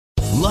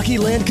Lucky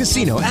Land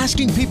Casino,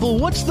 asking people,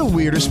 what's the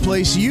weirdest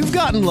place you've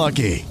gotten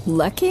lucky?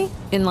 Lucky?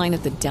 In line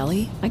at the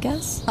deli, I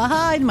guess?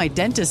 Aha, in my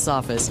dentist's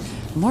office.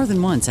 More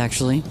than once,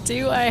 actually.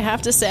 Do I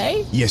have to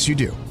say? Yes, you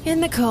do. In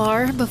the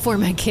car before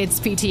my kids'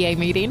 PTA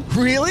meeting.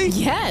 Really?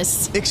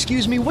 Yes.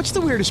 Excuse me, what's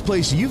the weirdest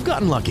place you've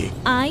gotten lucky?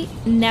 I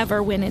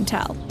never win and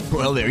tell.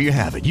 Well, there you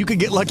have it. You can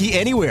get lucky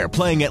anywhere,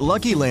 playing at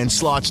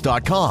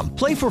LuckyLandSlots.com.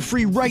 Play for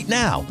free right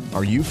now.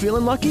 Are you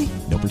feeling lucky?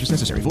 No purchase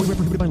necessary. Void where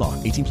prohibited by law.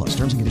 18 plus.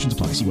 Terms and conditions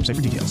apply. See website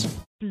for details.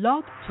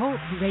 Blog Talk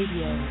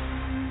Radio.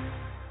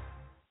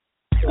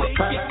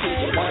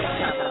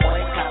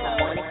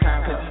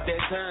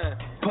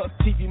 Puff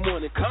TV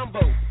morning combo.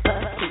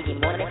 Puff TV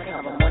morning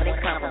combo, morning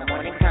combo,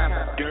 morning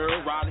combo.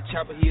 Girl, Raleigh,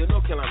 Chapel Hill,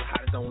 North Carolina,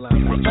 hottest online.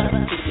 Puff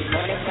TV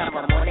morning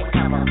combo, morning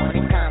combo,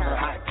 morning combo.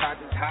 Hot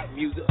topics, hot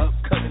music,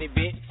 upcoming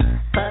events.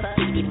 Puff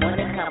TV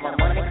morning combo,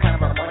 morning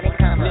combo, morning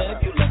combo. Now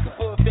if you're looking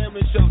for a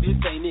family show, this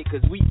ain't it,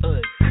 cause we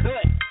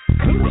uncut.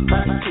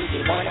 Puff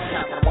TV morning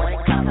combo,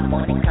 morning combo,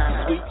 morning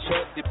combo. Sweet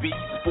Chuck, The Beat,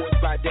 Sports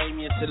by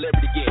Damien,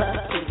 Celebrity Guest.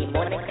 Puff TV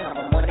morning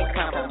combo, morning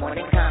combo,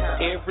 morning combo.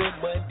 Every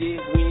Monday,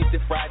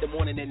 Wednesday, Friday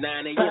morning at 9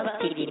 a.m.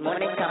 Puff TV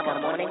morning combo,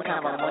 morning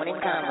combo, morning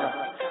combo.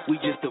 We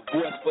just the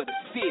voice for the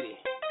city.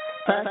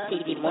 Puff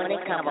TV morning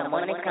combo,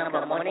 morning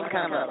combo, morning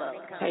combo.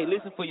 Hey,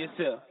 listen for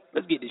yourself.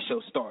 Let's get this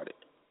show started.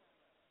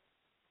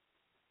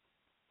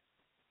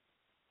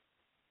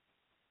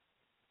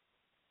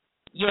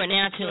 You are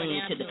now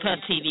tuning to the Puff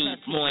TV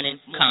Morning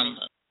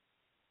Convo.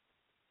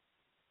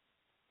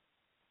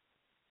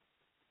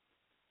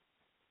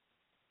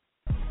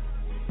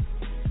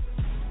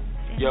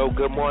 Yo,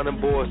 good morning,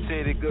 Boy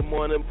City. Good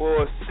morning,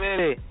 Boy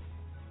City.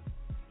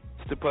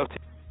 It's the Puff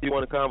TV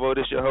Morning Convo.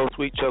 This your host,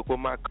 Sweet Chuck, with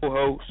my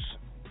co-host.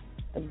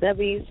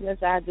 W.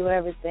 Smith, I do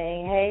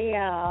everything. Hey,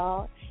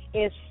 y'all.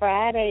 It's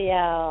Friday,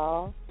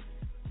 y'all.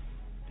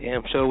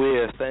 Damn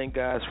sure is. Thank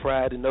God it's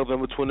Friday,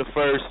 November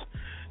 21st.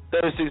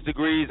 36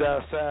 degrees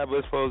outside, but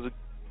it's supposed to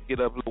get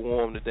up a little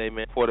warm today,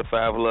 man.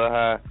 45, a little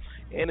high.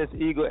 And it's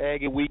Eagle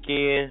Aggie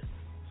weekend.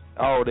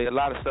 Oh, there's a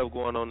lot of stuff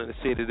going on in the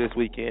city this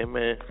weekend,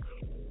 man.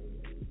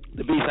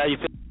 The Beast, how you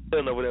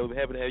feeling over there? We're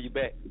happy to have you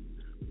back.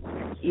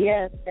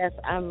 Yes,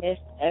 I missed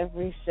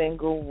every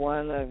single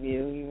one of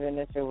you, even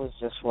if it was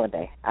just one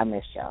day. I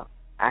miss y'all.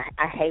 I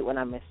hate when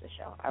I miss the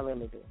show. I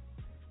really do.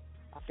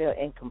 I feel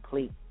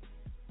incomplete.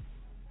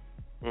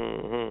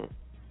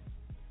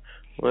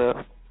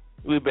 Well,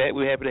 we're back.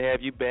 We're happy to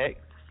have you back.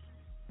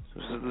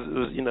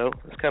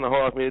 It's kind of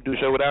hard for me to do a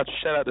show without you.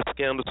 Shout out to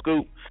Scandal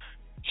Scoop.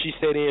 She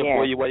sat in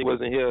for you while you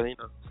wasn't here,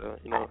 So,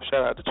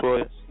 shout out to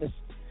Toya.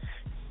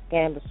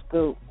 Scandal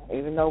Scoop,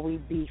 even though we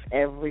beef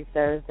every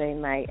Thursday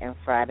night and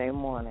Friday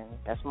morning.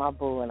 That's my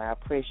boo, and I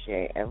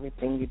appreciate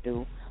everything you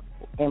do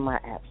in my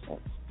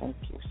absence. Thank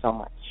you so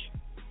much.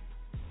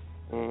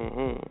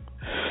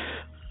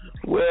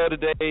 Well,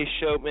 today's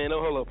show, man,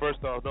 hold up.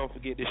 First off, don't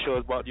forget this show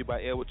is brought to you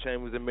by Edward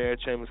Chambers and Mary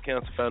Chambers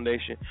Cancer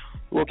Foundation.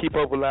 We'll keep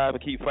hope alive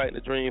and keep fighting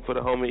the dream for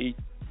the home of E.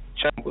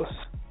 Chambers.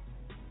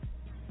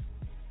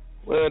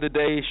 Well,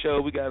 today's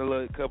show, we got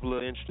a couple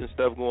of interesting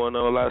stuff going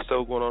on, a lot of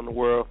stuff going on in the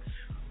world.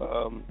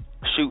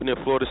 Shooting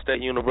at Florida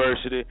State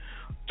University.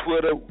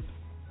 Twitter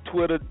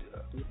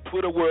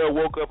world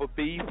woke up a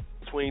beef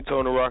between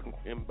Tony Rock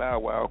and Bow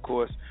Wow, of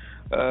course.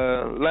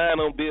 Lying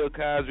on Bill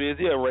Cosby, is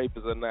he a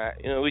rapist or not?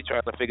 We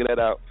trying to figure that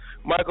out.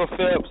 Michael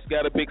Phelps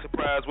got a big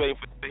surprise waiting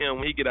for him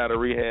when he get out of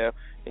rehab.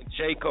 And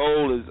J.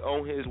 Cole is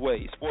on his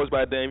way. Sports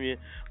by Damien,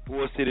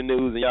 Boy City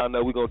News, and y'all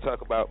know we're going to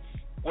talk about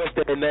what's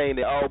their name,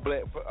 the all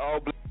black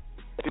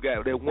you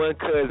got that one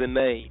cousin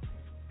name.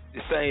 The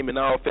same in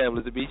all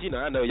families. The Beach,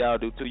 I know y'all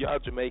do too. Y'all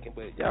Jamaican,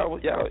 but y'all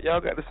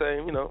got the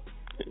same.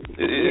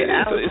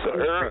 It's a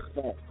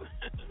herb.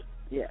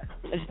 Yeah.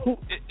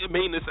 it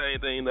mean the same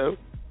thing though.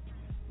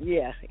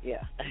 Yeah.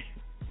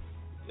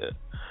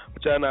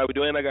 But y'all know how we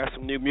doing. I got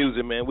some new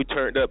music, man. We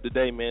turned up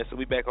today, man. So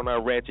we back on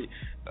our ratchet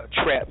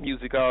trap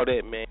music, all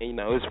that, man.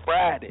 It's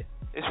Friday.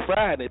 It's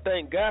Friday.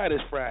 Thank God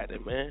it's Friday,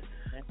 man.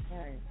 That's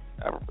right.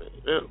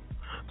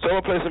 So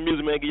I'm gonna play some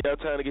music, man. Give y'all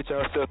time to get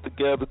yourself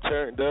together,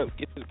 turned up,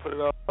 put it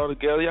all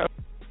together. Y'all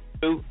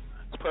do.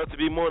 It's supposed to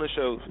be morning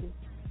shows.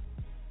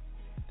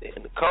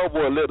 And the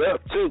Convo lit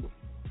up too.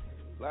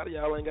 A lot of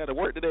y'all ain't got to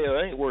work today or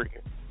ain't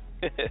working.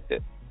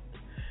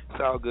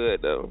 It's all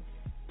good though.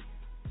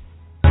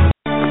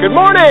 Good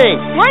morning.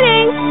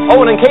 Morning.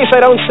 Oh, and in case I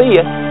don't see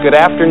you, good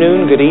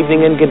afternoon, good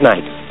evening, and good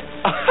night.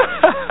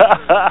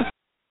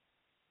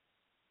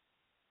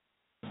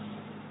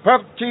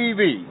 Puff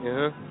TV.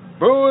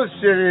 Bull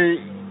City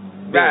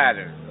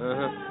Riders.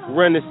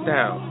 Run this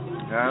town.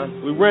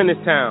 We run this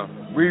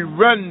town. We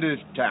run this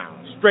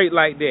town. Straight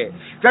like that.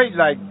 Straight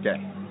like that.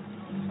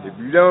 If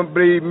you don't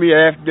believe me,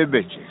 ask the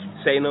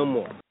bitches. Say no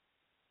more.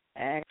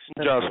 Let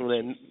me drop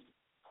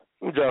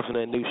some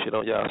of that new shit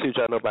on y'all. See what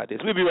y'all know about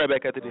this. We'll be right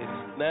back after this.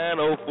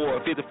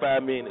 9:04,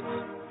 55 minutes.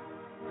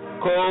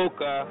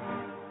 Coca.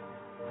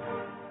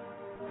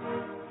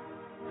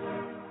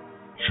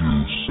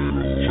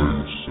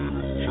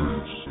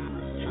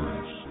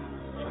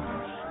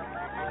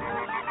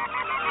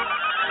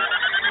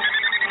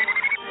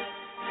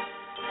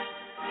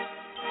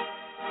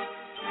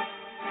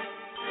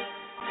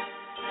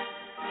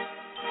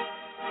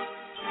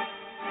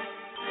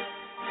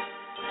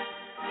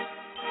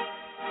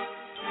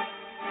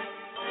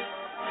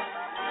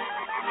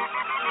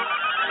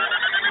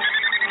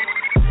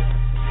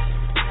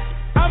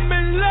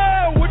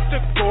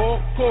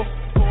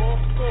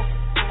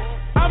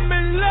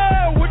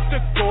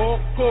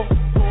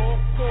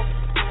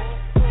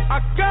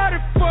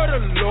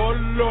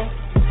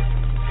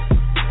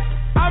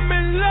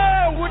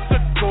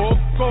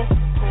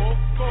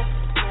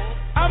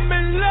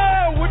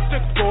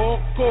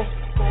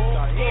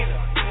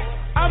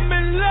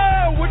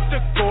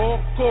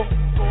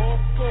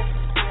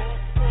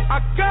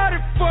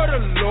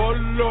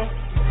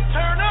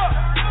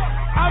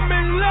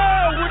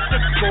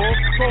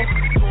 coco.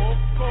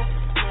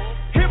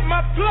 Hit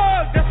my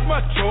plug, that's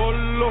my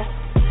cholo.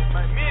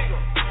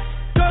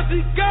 Cause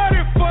he got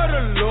it for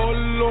the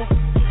Lolo.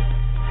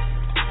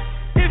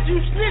 If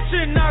you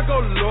snitchin', I go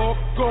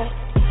loco.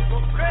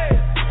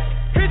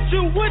 Hit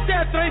you with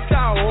that 38.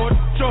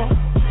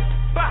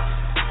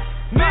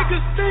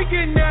 Niggas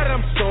thinking that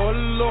I'm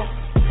solo.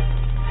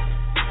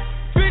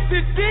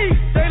 50 deep,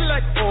 they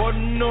like, oh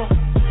no.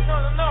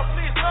 No,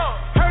 please no.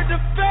 Heard the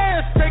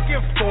fans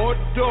taking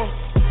photos.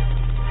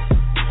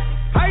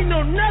 I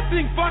know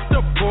nothing but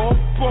the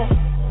popo.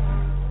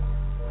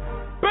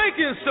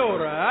 Baking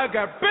soda, I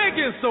got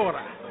baking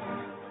soda.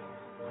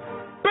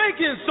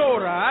 Baking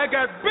soda, I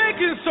got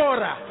baking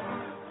soda.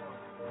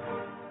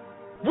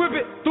 Whip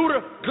it through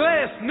the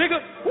glass, nigga.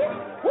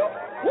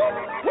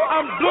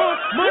 I'm blowing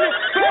money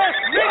fast,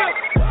 nigga.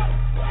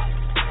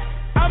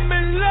 I'm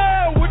in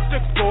love with the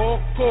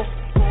coco.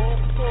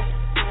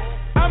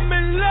 I'm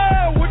in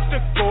love with the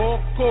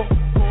coco.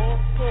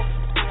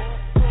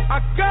 I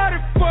got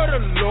it for the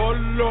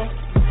Lolo.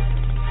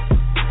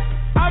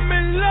 I'm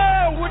in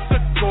love with the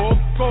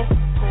coco.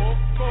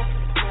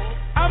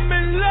 I'm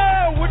in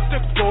love with the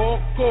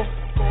coco.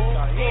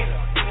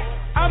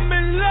 I'm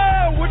in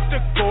love with the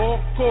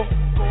coco.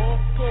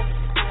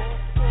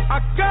 I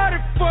got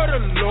it for the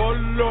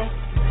Lolo.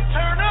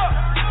 Turn up.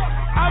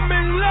 I'm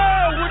in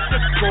love with the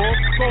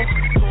coco.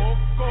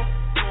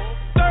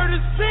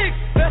 36,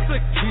 that's a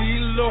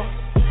kilo.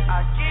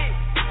 I get.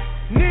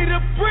 Need a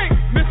brick,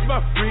 miss my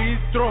free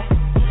throw.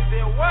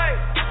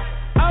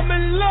 I'm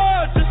in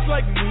love just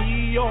like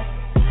Neo.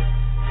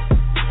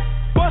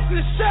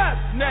 Bustin' shots,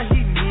 now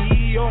he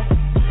Neo.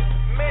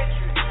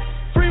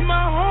 Free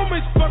my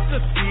homies, fuck the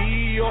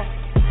CEO.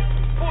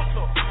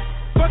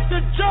 Fuck the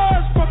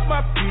judge, fuck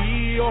my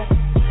P.O.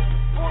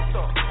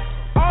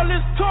 All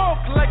this talk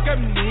like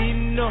I'm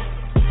Nino.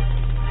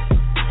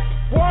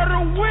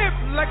 Water whip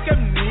like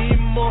I'm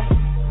Nemo.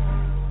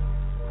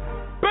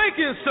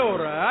 Baking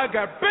soda, I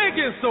got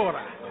baking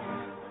soda.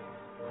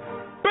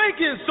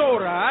 Baking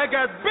soda, I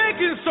got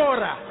baking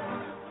soda.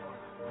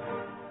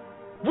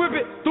 Whip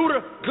it through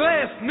the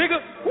glass, nigga.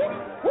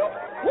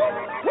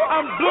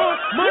 I'm blowing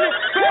money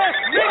fast,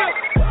 nigga.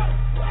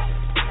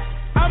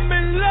 I'm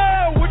in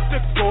love with the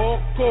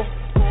coco.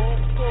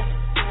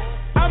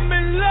 I'm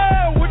in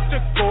love with the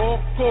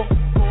coco.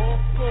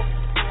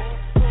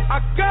 I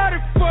got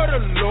it for the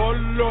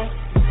Lolo.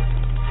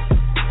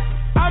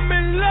 I'm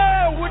in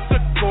love with the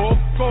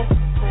coco.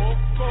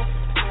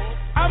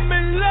 I'm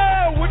in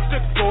love with the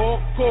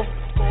coco.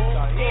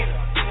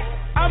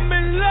 I'm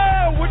in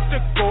love with the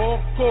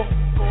coco.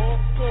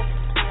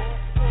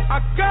 I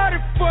got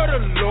it for the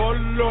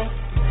Lolo.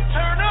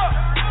 Turn up.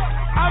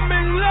 I'm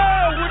in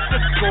love with the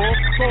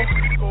coco.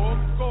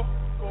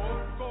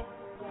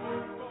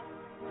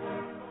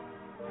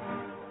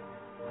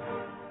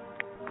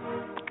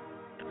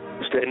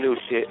 What's that new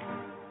shit?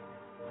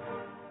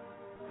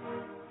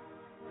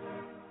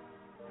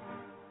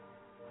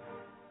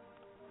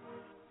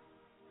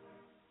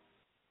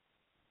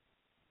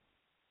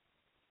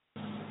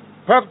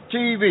 Puff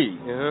TV.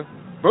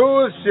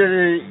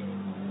 Bullshit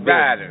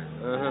Batter.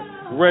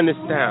 We run this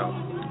town.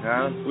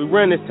 Huh? We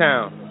run this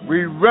town.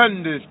 We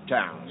run this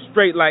town.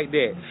 Straight like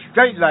that.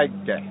 Straight like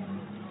that.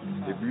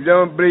 If you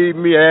don't believe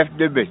me, ask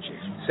the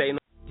bitches. Say no.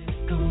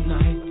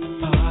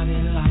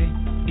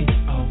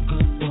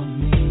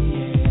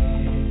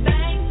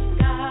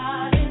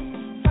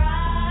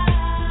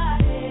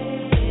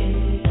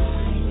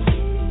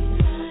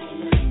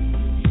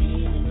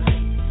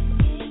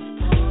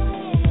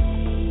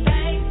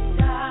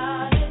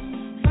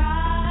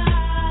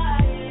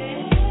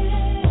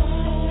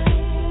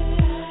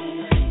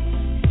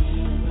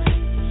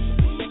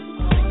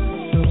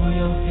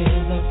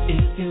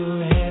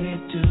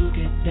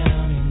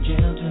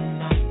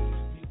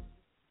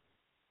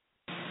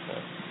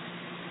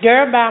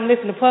 Girl, I'm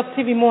listening to Puff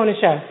TV Morning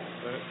Show.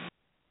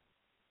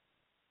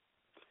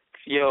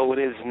 Yo, it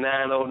is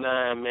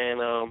 9:09,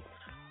 man. I'm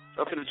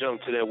gonna jump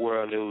to that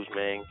world news,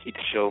 man. Keep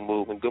the show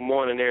moving. Good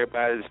morning,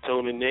 everybody that's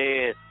tuning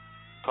in.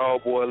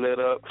 Callboy lit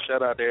up.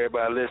 Shout out to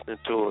everybody listening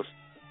to us.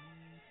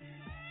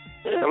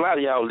 A lot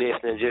of y'all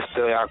listening just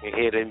so y'all can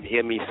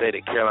hear me say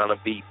the Carolina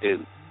beat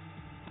dude.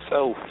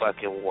 So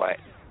fucking what?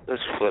 This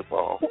is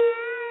football.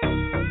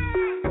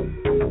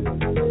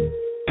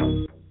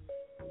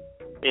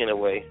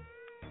 Anyway.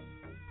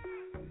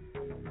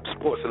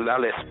 Sports, I'll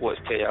let sports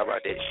tell y'all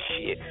about that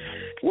shit.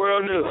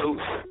 World news,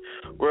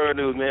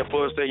 man.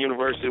 Florida State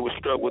University was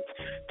struck with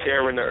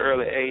terror in the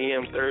early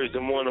a.m. Thursday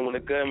morning when the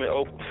gunman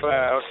opened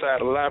fire outside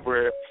the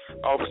library.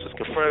 Officers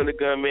confronted the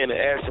gunman and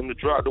asked him to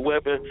drop the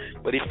weapon,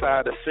 but he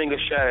fired a single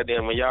shot at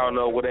them, and y'all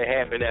know what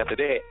happened after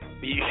that.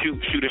 You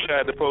shoot a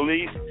shot at the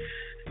police?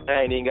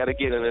 I ain't even got to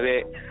get into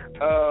that.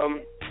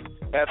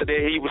 After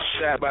that, he was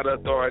shot by the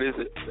authorities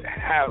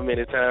how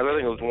many times? I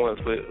think it was once,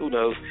 but who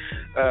knows.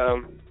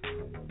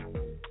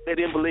 They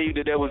didn't believe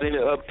that there was any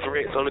other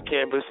threats on the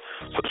campus,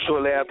 so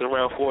shortly after,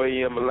 around 4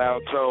 a.m., a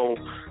loud tone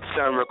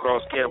sounded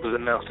across campus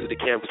announced that the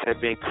campus had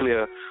been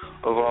clear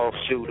of all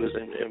shooters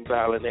and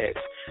violent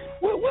acts.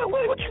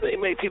 What you think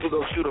made people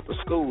go shoot up a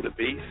school, the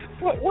beast?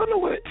 Wonder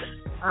what?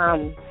 I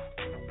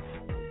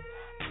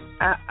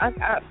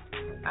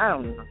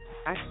don't know.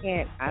 I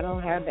can't. I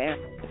don't have the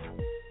answer.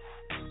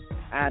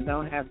 I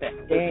don't have that.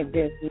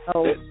 There's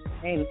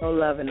ain't no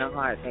love in the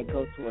heart that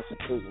goes to a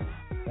school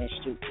and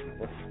shoot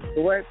people.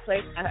 The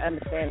workplace, I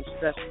understand it's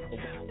stressful, but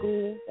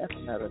school, that's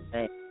another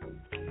thing.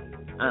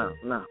 I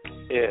don't know.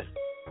 Yeah.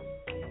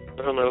 I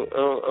don't know.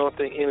 I don't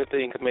think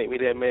anything could make me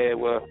that mad.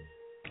 Well,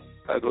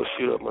 I go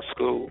shoot up my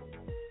school.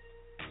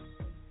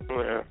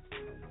 Yeah.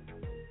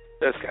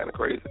 That's kind of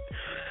crazy.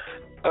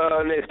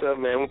 Next up,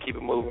 man, we'll keep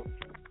it moving.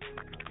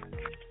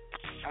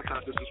 I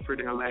thought this was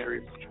pretty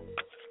hilarious.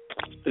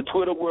 The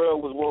Twitter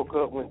world was woke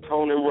up when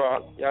Tony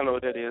Rock, y'all know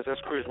what that is, that's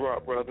Chris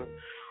Rock, brother,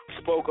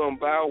 spoke on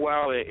Bow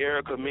Wow and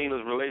Erica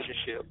Mena's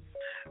relationship.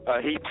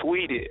 He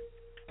tweeted,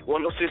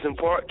 106 in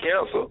Park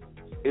Council,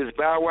 is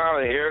Bow Wow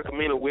and Erica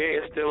Mena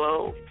wedding still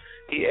on?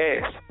 He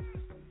asked,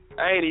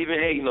 I ain't even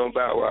hating on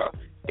Bow Wow.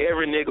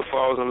 Every nigga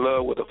falls in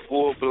love with a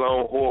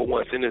full-blown whore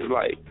once in his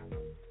life.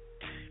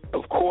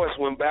 Of course,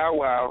 when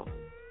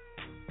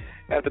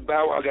after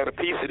Bow Wow got a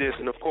piece of this,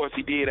 and of course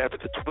he did after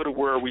the Twitter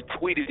world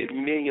retweeted it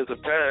millions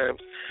of times,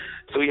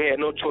 so he had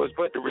no choice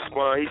but to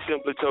respond. He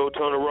simply told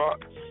Tony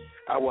Rock,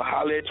 I will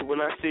holler at you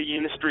when I see you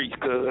in the streets,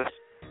 cuz.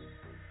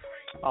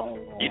 Oh.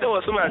 You know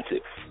what somebody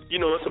say?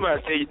 When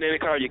somebody say then they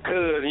call you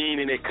cuz, and you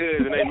ain't in that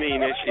cuz, and they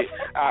mean that shit.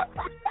 I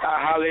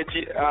holler at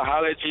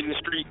you in the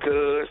street,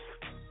 cuz.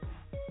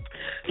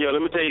 Yo,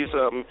 let me tell you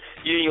something.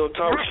 You ain't gonna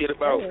talk shit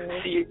about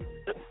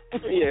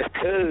yeah,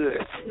 cuz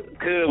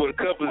with a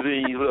couple of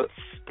Z's. Look,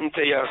 let me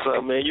tell y'all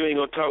something, man. You ain't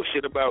gonna talk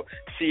shit about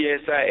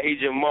CSI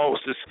agent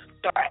Moss's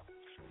thought.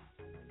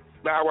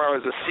 Bow Wow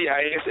is a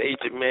CIS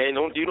agent, man.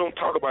 You don't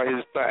talk about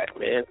his thought,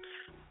 man.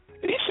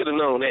 He should have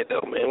known that,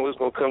 though, man. What's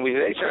gonna come with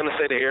it? They trying to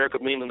say that Erica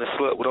Mena a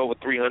slut with over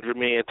 300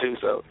 men too.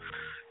 So,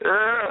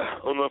 I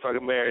don't know if I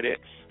can marry that.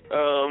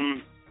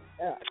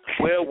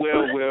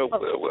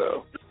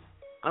 Well.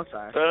 I'm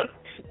sorry. Huh?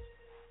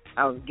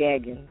 I was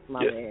gagging. My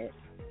bad.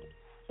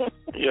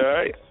 You all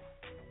right?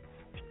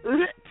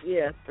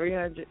 Yeah,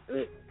 300.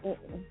 300.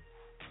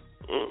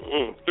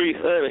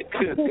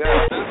 Good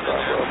God.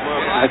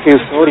 I feel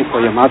sorry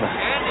for your mother.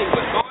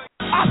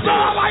 I said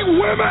I like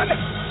women.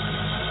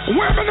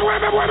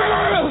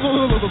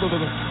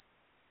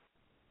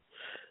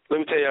 Let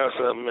me tell y'all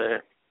something, man.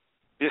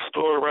 This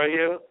story right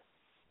here,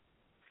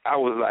 I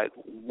was like,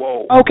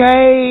 whoa.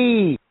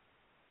 Okay.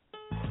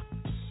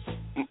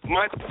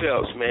 Michael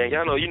Phelps, man.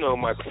 Y'all know, you know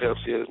who Michael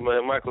Phelps is,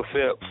 man. Michael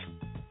Phelps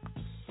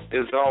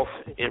is off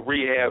in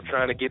rehab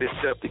trying to get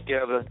himself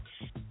together.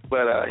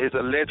 But his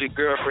alleged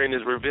girlfriend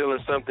is revealing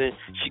something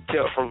she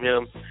kept from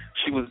him.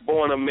 She was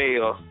born a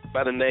male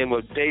by the name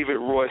of David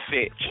Roy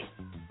Fitch.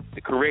 The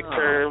correct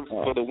term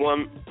for the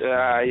woman,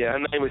 her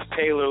name is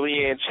Taylor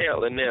Leanne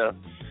Chandler now.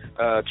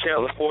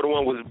 Chandler,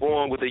 41, was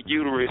born with a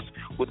uterus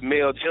with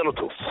male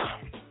genitals,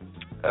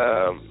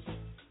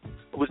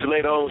 which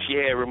later on she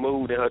had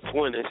removed in her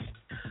 20s.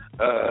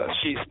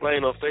 She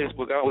explained on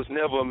Facebook, I was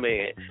never a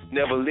man,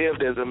 never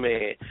lived as a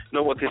man.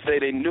 No one could say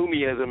they knew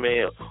me as a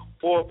man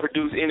or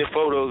produce any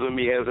photos of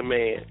me as a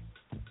man.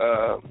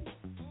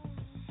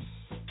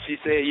 She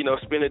said,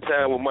 spending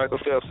time with Michael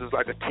Phelps is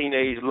like a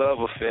teenage love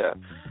affair.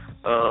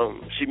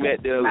 She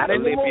met the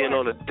Olympian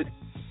on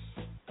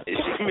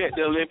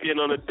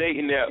a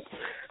dating app.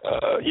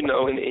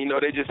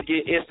 They just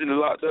get instantly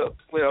locked up.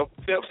 Well,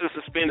 Phelps is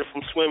suspended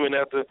from swimming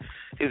after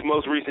his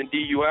most recent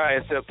DUI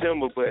in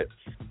September, but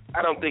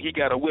I don't think he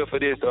got a whiff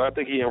of this, though. I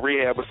think he in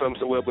rehab or something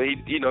somewhere. But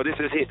this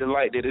has hit the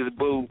light that his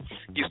boo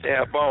used to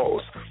have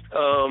balls.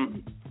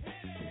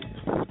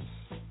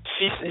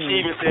 She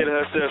even said to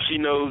herself she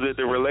knows that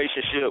the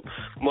relationship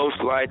most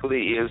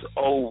likely is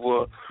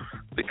over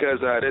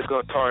because that's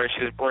going to tarnish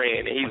his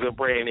brand, and he's a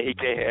brand and he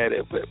can't have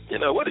it. But,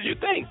 what did you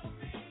think?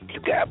 You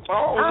got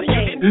balls and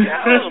you didn't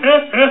got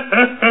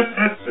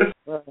them.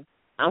 Well,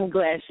 I'm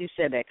glad she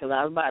said that because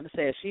I was about to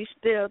say if she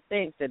still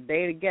thinks that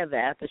they together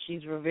after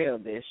she's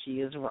revealed this, she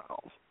is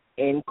wrong.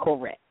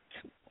 Incorrect.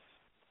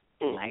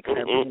 Like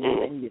her penis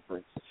and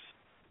uterus.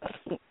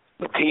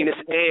 Penis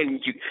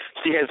and you.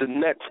 She has a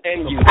nuts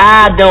and you.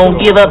 I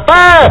don't give a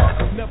fuck.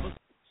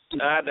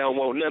 I don't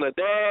want none of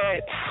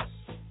that.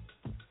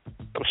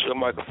 I'm sure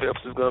Michael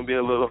Phelps is going to be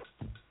a little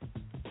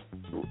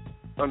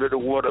under the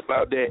water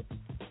about that.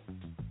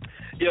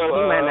 He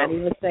might not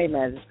even say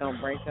that. It's going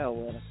to break up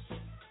with her.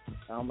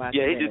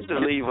 He just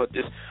delete her.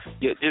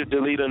 Just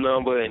delete her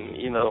number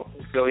and,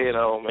 go ahead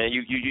on, man.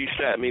 You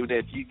shot me with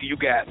that. You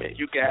got me.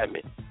 You got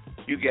me.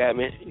 You got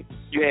me.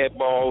 You had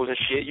balls and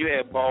shit. You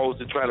had balls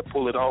to try to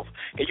pull it off,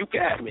 and you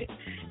got me.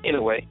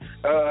 Anyway,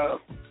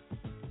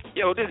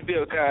 this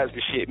Bill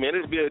Cosby shit, man.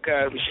 This Bill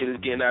Cosby shit is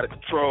getting out of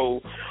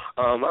control.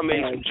 I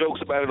made some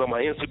jokes about it on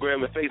my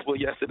Instagram and Facebook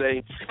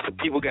yesterday. Some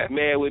people got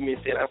mad with me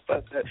and said, I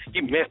fucked up.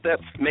 You messed up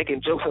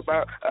making jokes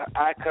about an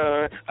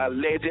icon, a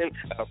legend,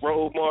 a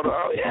role model.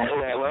 Oh,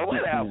 yeah, well,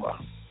 whatever.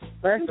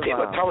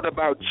 People talking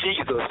about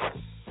Jesus.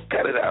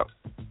 Cut it out.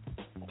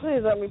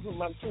 Please let me put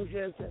my 2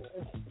 cents in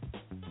this.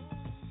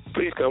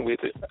 Please come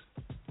with it.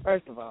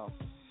 First of all,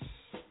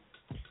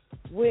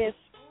 with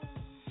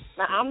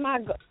now I'm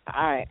not all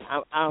right.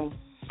 I'm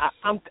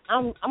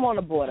on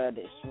the border of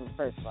this.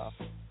 First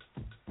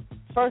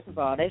of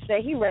all, they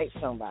say he raped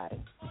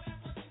somebody,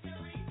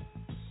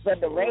 but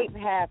the rape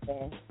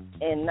happened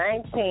in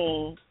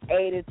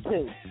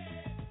 1982.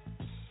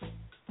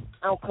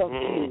 I'm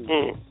confused.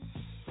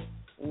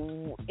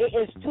 It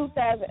is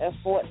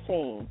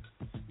 2014.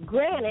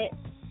 Granted,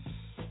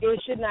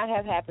 it should not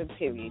have happened,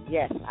 period.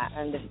 Yes, I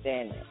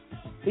understand that.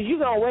 But you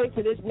going to wait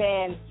till this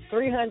man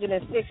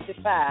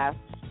 365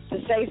 to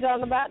say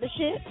something about the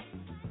shit?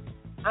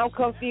 I'm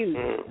confused.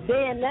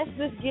 Then let's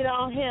just get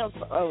on him.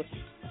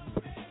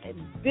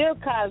 Bill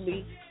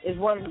Cosby is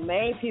one of the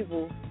main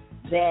people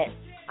that,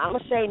 I'm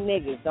going to say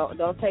niggas.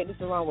 Don't take this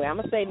the wrong way. I'm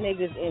going to say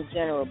niggas in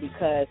general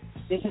because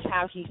this is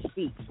how he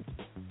speaks.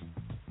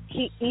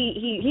 He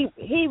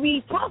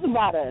be talking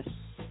about us.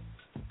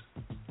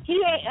 He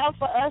ain't up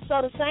for us,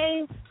 so the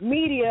same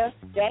media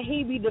that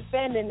he be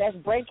defending that's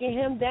breaking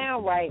him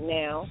down right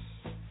now,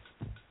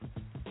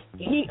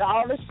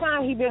 all this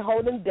time he been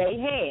holding their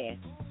hand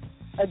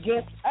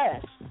against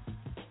us.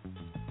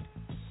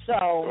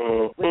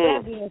 So, with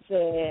that being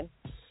said,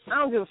 I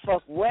don't give a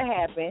fuck what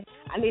happened.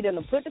 I need them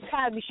to put the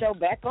Cosby Show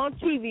back on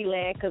TV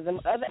land because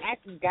them other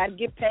actors got to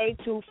get paid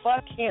too.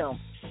 Fuck him.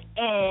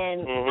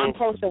 And I'm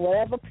posting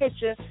whatever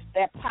picture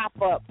that pop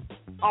up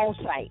on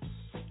site.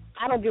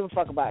 I don't give a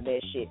fuck about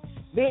that shit.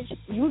 Bitch,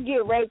 you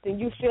get raped and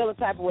you feel the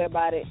type of way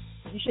about it,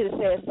 you should have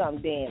said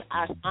something then.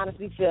 I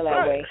honestly feel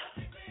that way.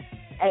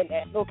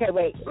 And okay,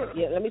 wait.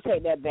 Yeah, let me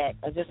take that back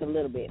just a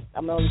little bit.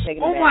 I'm only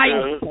taking it back.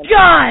 Oh, my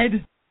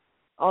God!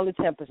 Only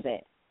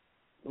 10%.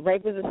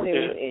 Rape is a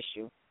serious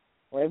issue.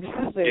 Rape is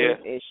a serious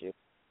issue.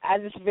 I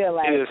just feel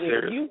like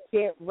if you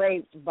get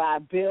raped by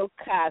Bill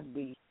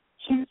Cosby,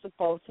 you're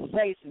supposed to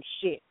say some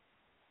shit.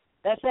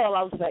 That's all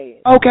I'm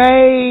saying.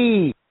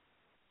 Okay.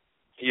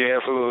 Yeah,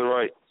 absolutely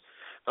right.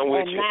 I'm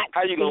with you.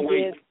 How you going to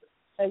wait?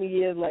 30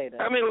 years later.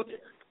 I mean,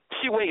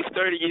 she waits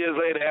 30 years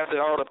later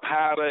after all the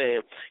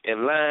powder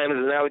and lines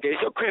and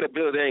allegations. Your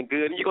credibility ain't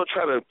good. And you're going to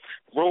try to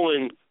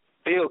ruin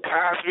Bill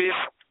Cosby's?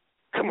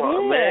 Come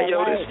on, man.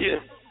 Yo,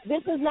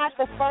 this is not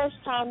the first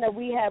time that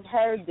we have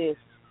heard this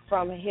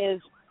from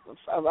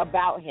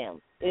about him.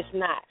 It's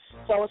not.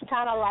 So it's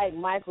kind of like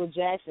Michael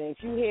Jackson. If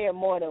you hear it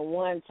more than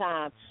one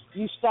time,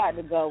 you start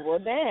to go, well,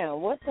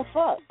 damn, what the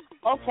fuck?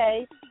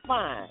 Okay,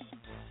 fine.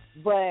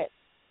 But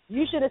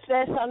you should have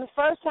said something the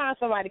first time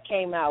somebody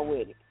came out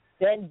with it.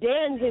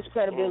 Then his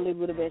credibility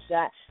would have been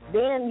shot.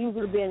 Then you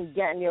would have been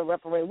getting your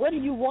reparation. What do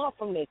you want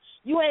from this?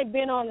 You ain't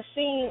been on the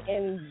scene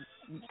in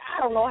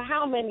I don't know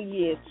how many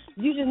years.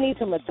 You just need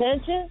some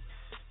attention.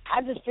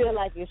 I just feel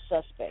like it's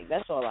suspect.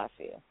 That's all I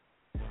feel.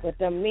 But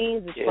the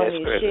memes is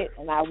funny as shit,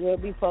 and I will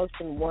be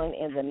posting one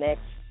in the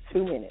next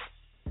 2 minutes.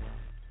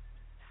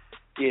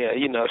 Yeah,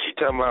 you know, she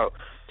talking about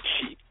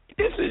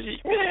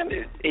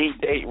he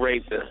date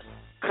raped her.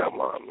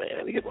 Come on,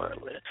 man. Come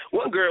on, man.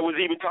 One girl was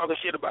even talking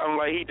shit about him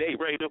like he date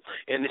raped him,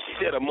 and she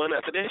said a month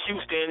after that she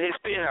was staying in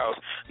his penthouse.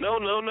 No,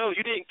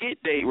 you didn't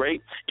get date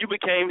raped. You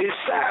became his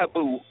side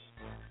boo.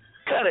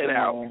 Cut it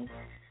out.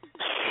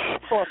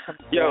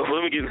 Yo,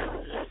 let me get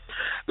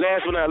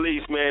last but not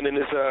least, man.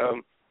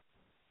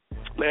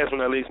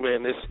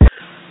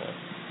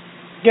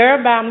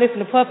 Girl, I'm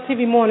listening to Puff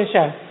TV Morning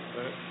Show.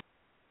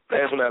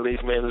 Last but not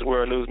least, man, this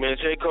world news, man.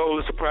 J. Cole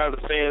has surprised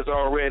the fans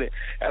already.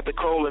 After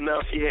Cole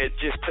announced he had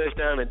just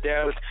touched down in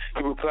Dallas,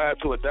 he replied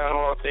to a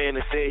diehard fan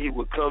and said he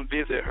would come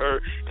visit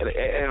her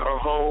at her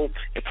home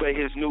and play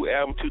his new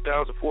album,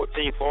 2014,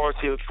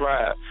 Forest Hill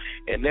Drive.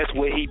 And that's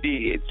what he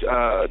did.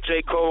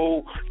 J.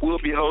 Cole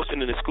will be hosting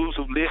an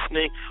exclusive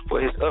listening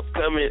for his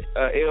upcoming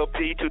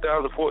LP,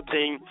 2014,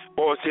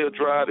 Forest Hill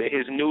Drive, at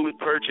his newly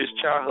purchased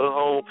childhood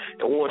home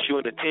and wants you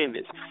in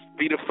attendance.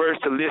 Be the first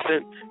to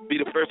listen. Be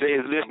the first at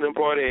his listening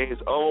party at his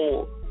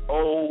own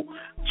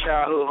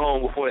childhood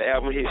home before the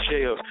album hits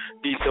shelves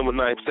December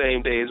 9th,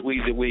 same day as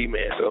Weezy Wee,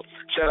 man. So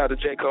shout out to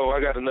J. Cole. I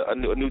got a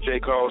new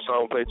J. Cole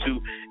song play too.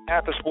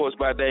 After Sports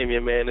by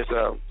Damien, man. It's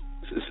a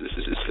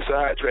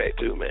side track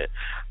too, man.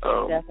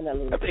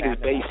 Definitely. I think it's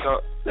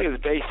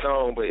bass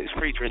song, but it's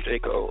featuring J.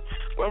 Cole.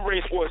 But I'm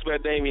bringing Sports by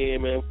Damien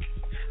in, man.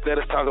 Let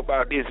us talk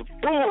about this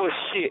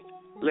bullshit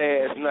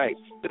last night.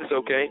 But it's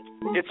okay.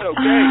 It's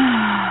okay.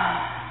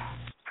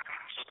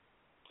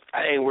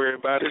 I ain't worried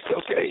about it. It's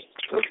okay.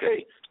 It's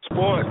okay.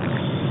 Sports.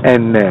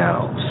 And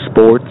now,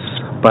 Sports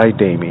by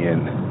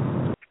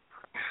Damien.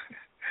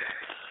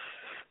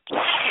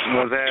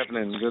 What's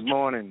happening? Good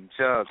morning,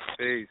 Chuck.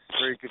 Peace.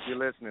 Freak, if you're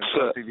listening.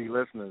 Chuck TV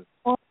listeners.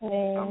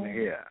 Okay. I'm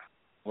here.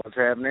 What's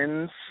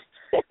happening?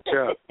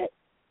 Chuck.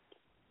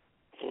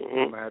 I'm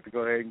going to have to go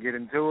ahead and get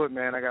into it,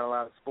 man. I got a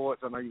lot of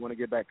sports. I know you want to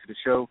get back to the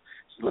show.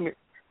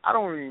 I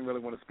don't even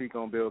really want to speak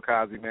on Bill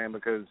Cosby, man,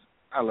 because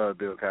I love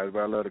Bill Cosby.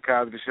 I love the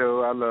Cosby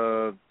Show. I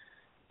love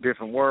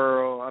Different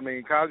World. I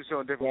mean, Cosby Show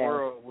and Different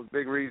World was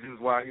big reasons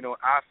why,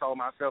 I saw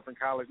myself in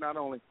college, not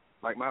only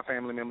like my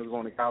family members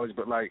going to college,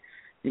 but like,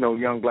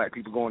 young black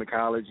people going to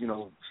college,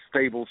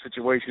 stable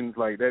situations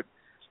like that.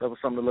 That was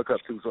something to look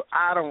up to. So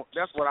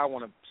that's what I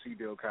want to see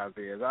Bill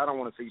Cosby as. I don't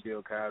want to see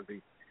Bill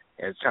Cosby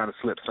as trying to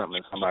slip something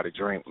in somebody's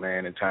drink,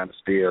 man, and trying to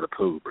steal the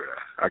poo, bro.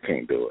 I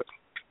can't do it.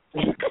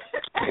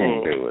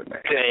 Can't do it,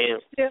 man.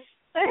 Damn.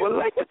 Well, I'd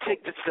like to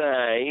take the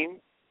time.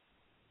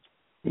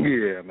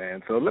 Yeah,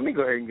 man. So let me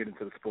go ahead and get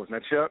into the sports. Now,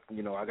 Chuck,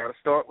 you know, I got to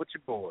start with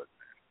your board.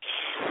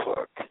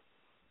 Fuck.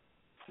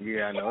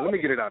 Yeah, I know. Let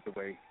me get it out the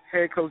way.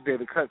 Head coach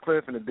David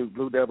Cutcliffe and the Duke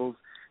Blue Devils,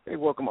 they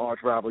welcomed arch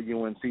rival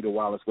UNC to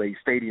Wallace Wade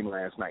Stadium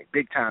last night.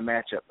 Big-time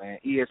matchup, man.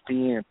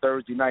 ESPN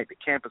Thursday night. The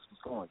campus was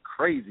going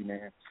crazy,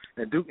 man.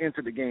 Now, Duke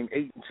entered the game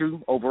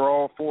 8-2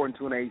 overall,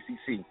 4-2 in the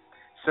ACC.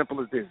 Simple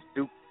as this.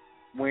 Duke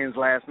wins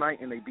last night,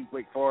 and they beat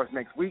Wake Forest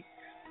next week.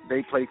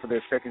 They play for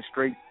their second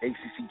straight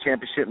ACC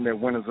championship, and they're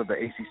winners of the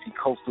ACC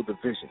Coastal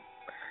Division.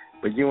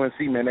 But UNC,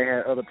 man, they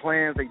had other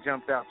plans. They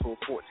jumped out to a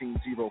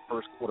 14-0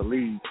 first-quarter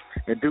lead.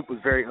 And Duke was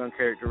very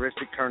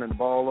uncharacteristic, turning the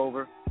ball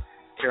over.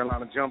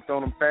 Carolina jumped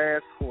on them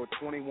fast, scored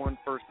 21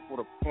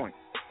 first-quarter points.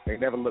 They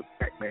never looked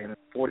back, man.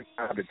 A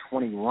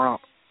 45-20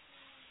 romp.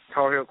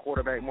 Tar Heel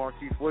quarterback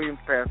Marquise Williams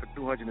passed for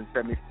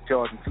 270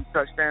 yards and 2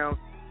 touchdowns.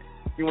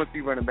 UNC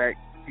running back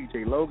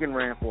T.J. Logan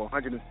ran for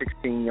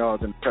 116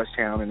 yards and a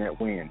touchdown in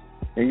that win.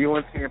 And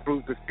UNC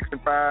improves to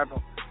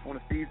 6-5 on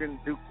the season.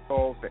 Duke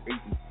falls to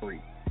 8-3.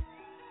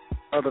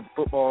 Other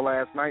football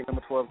last night,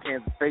 number 12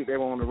 Kansas State, they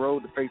were on the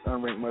road to face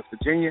unranked West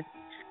Virginia.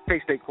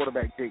 K-State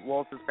quarterback Jake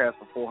Walters passed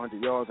for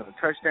 400 yards and a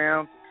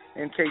touchdown,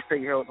 and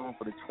K-State held on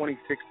for the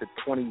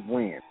 26-20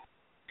 win.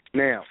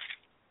 Now,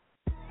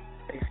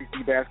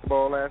 ACC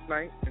basketball last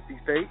night,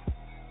 NC State,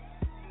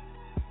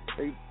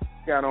 they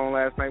got on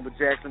last night with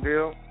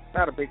Jacksonville.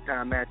 Not a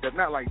big-time matchup,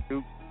 not like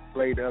Duke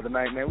played the other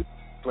night, man. We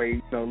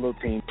played, little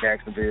team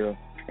Jacksonville.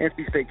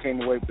 NC State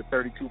came away with a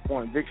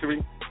 32-point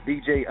victory.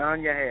 DJ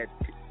Anya had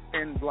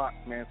 10 blocks,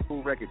 man,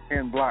 school record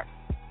 10 blocks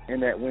in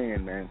that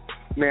win, man.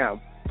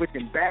 Now,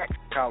 switching back to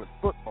college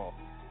football,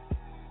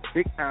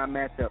 big-time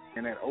matchup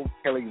in that old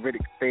Kelly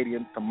Riddick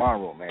Stadium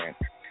tomorrow, man.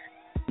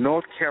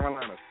 North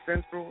Carolina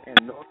Central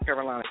and North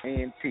Carolina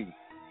A&T.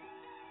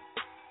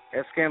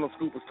 As Scandal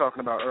Scoop was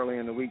talking about earlier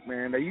in the week,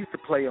 man, they used to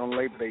play on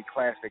Labor Day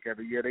Classic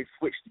every year. They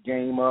switched the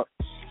game up.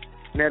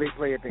 Now they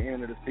play at the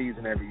end of the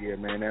season every year,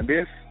 man. And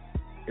this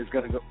is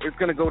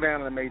gonna go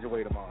down in a major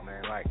way tomorrow,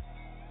 man. Like,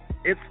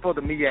 it's for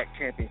the MEAC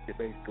championship,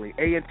 basically.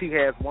 A&T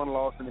has 1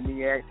 loss in the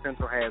MEAC.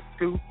 Central has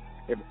 2.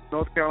 If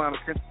North Carolina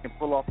Central can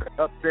pull off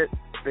the upset,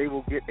 they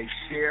will get a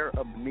share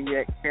of the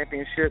MEAC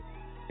championship.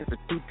 It's a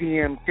 2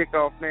 p.m.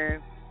 kickoff,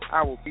 man.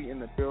 I will be in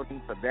the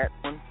building for that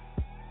one.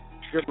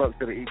 Good luck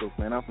to the Eagles,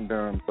 man. I'm from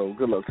Durham, so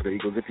good luck to the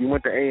Eagles. If you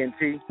went to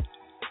A&T,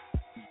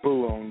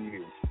 boo on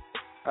you.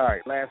 All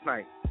right, last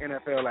night,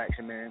 NFL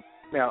action, man.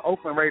 Now,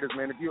 Oakland Raiders,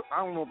 man,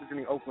 I don't know if there's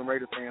any Oakland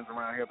Raiders fans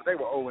around here, but they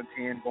were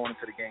 0-10 going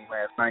into the game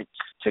last night,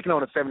 taking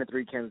on a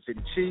 7-3 Kansas City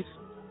Chiefs.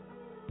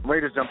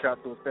 Raiders jumped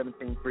out to a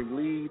 17-3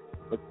 lead,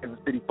 but Kansas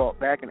City fought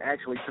back and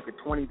actually took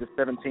a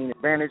 20-17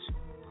 advantage.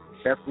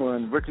 That's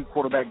when rookie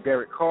quarterback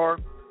Derek Carr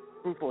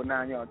threw for a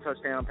 9-yard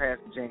touchdown pass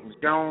to James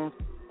Jones.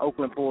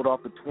 Oakland pulled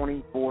off the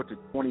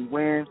 24-20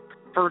 win,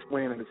 first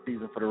win of the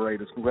season for the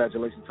Raiders.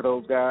 Congratulations to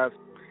those guys.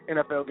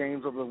 NFL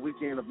games over the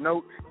weekend of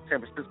note. San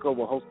Francisco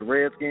will host the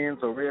Redskins,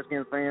 so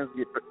Redskins fans,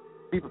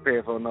 be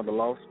prepared for another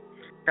loss.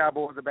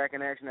 Cowboys are back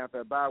in action after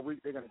a bye week.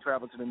 They're going to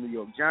travel to the New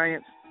York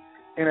Giants.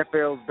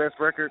 NFL's best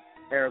record,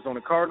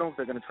 Arizona Cardinals.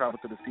 They're going to travel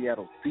to the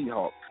Seattle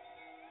Seahawks.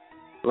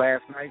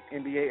 Last night,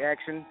 NBA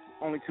action,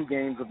 only 2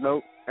 games of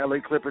note. LA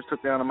Clippers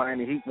took down the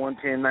Miami Heat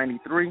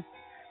 110-93.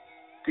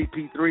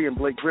 CP3 and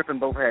Blake Griffin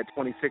both had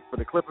 26 for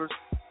the Clippers.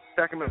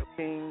 Sacramento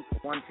Kings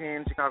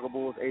 110, Chicago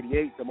Bulls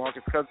 88.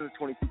 DeMarcus Cousins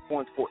 22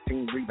 points,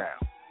 14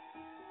 rebounds.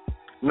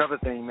 Another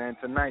thing, man,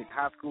 tonight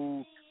high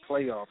school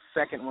playoffs,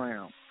 second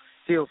round.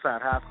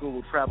 Hillside High School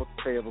will travel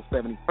to Fayetteville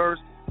 71st.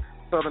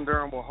 Southern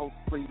Durham will host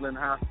Cleveland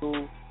High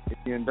School. If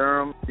you're in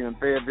Durham, if you're in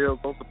Fayetteville,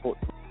 go support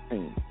the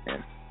team.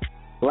 And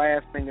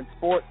last thing in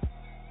sports,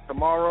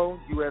 tomorrow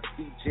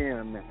UFC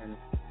Gym, and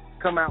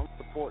come out and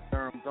support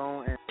Durham's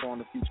own Antoine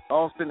the Future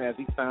Austin as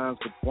he signs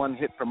with One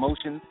Hit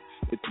Promotions.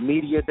 It's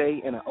Media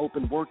Day and an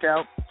open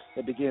workout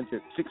that begins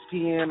at 6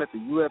 p.m. at the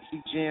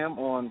UFC Gym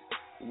on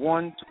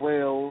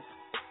 112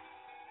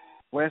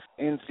 West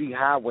NC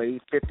Highway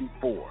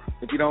 54.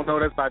 If you don't know,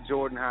 that's by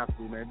Jordan High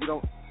School, man. If you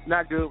don't,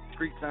 not good with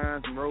street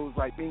signs and roads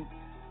like me,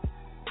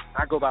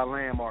 I go by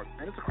Landmark,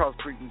 and it's across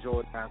the street from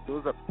Jordan High School.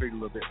 It's up the street a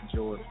little bit from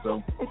Jordan,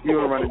 so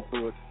you'll run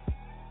into it.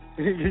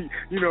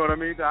 You know what I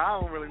mean? I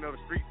don't really know the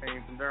street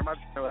names in Durham. I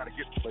just know how to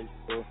get to places.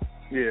 So,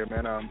 yeah,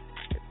 man,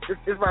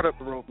 it's right up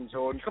the road from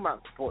Jordan. Come out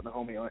and support the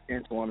homie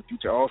Antoine the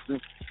Future Austin.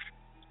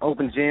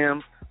 Open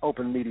gym,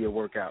 open media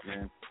workout,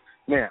 man.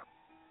 Now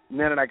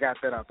that I got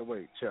that out the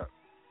way, Chuck,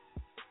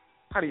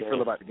 how do you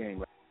feel about the game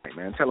last night,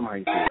 man? Tell them how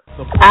you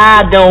feel.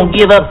 I don't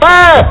give a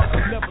fuck.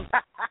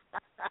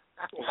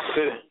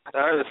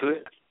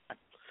 Honestly,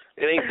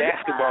 it ain't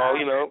basketball,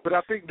 you know. But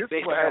I think this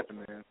is what happened,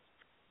 man.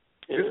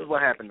 This is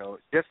what happened, though,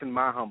 just in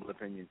my humble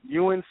opinion.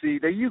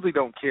 UNC, they usually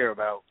don't care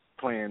about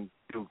playing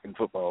Duke in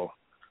football.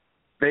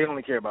 They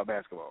only care about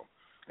basketball.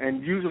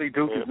 And usually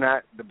Duke is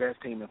not the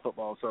best team in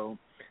football, so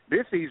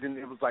This season,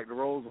 it was like the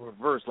roles were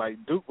reversed. Like,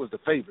 Duke was the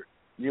favorite.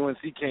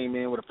 UNC came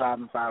in with a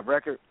 5-5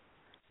 record.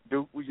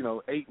 Duke,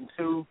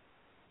 8-2,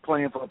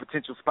 playing for a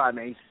potential spot in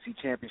the ACC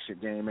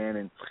championship game, man.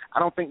 And I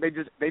don't think they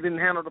didn't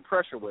handle the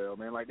pressure well,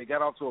 man. Like, they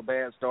got off to a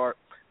bad start,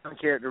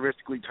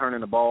 uncharacteristically turning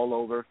the ball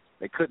over.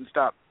 They couldn't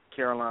stop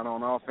Carolina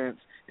on offense,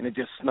 and it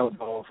just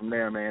snowballed from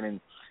there, man.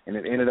 And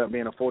it ended up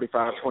being a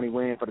 45-20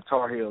 win for the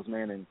Tar Heels,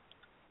 man. And,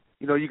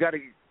 you got to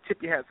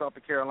tip your hats off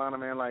to Carolina,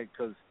 man,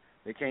 because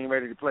they came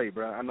ready to play,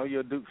 bro. I know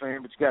you're a Duke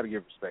fan, but you got to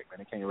give respect, man.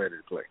 They came ready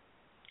to play.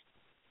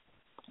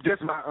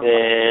 Just my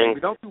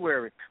but don't you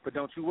worry,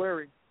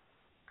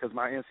 because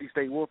my NC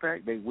State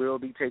Wolfpack, they will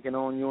be taking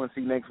on UNC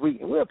next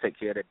week, and we'll take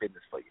care of that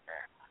business for you,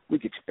 man. We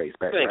get your face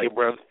back. Thank you,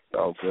 brother.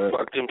 Oh, good.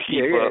 Fuck them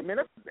sheep up. Man,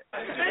 all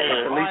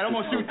right, I'm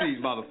going to shoot these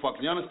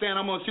motherfuckers. You understand?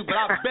 I'm going to shoot, but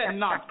I bet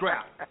not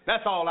crap.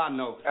 That's all I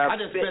know. I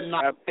just bet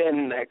not. I bet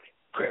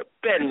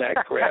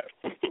not crap.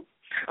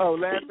 Oh,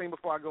 last thing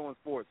before I go in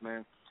sports,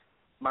 man.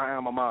 My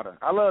alma mater.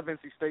 I love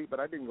NC State, but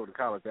I didn't go to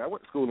college there. I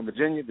went to school in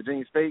Virginia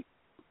State,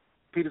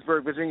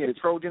 Petersburg, Virginia. The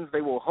Trojans,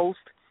 they will host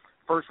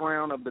first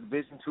round of the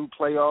Division II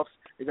playoffs.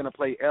 They're going to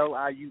play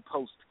LIU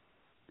Post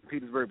in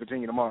Petersburg,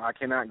 Virginia tomorrow. I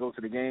cannot go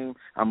to the game.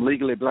 I'm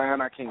legally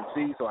blind. I can't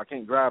see, so I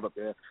can't drive up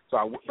there.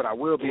 But I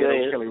will be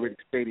at Kelly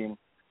Riddick Stadium.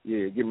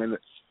 Yeah, getting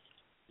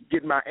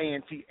my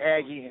A&T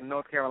Aggie and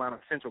North Carolina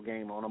Central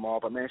game on them all.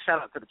 But, man,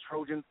 shout out to the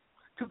Trojans,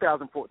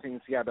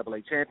 2014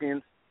 CIAA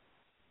champions.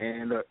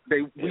 And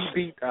we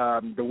beat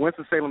the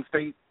Winston-Salem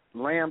State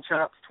Lamb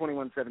Chops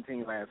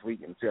 21-17 last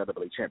week in the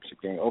CIAA championship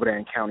game over there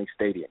in County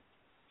Stadium.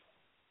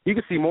 You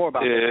can see more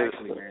about that,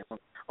 actually, man,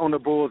 on the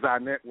Bullseye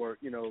Network,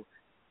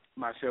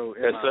 my show.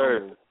 Yes,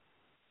 sir.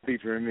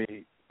 Featuring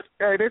me.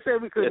 Hey, they said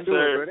we couldn't do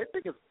it, bro. They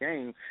think it's a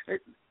game.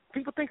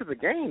 People think it's a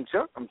game,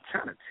 Chuck. I'm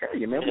trying to tell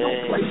you, man. We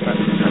don't play that.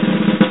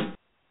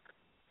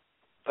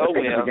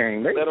 It's a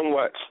game. Let them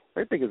watch.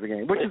 They think it's a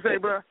game. What you say,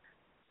 bro?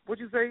 What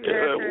you say?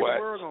 The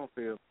world gonna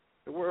feel.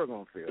 The world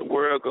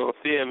gonna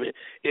feel me.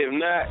 If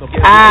not,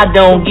 I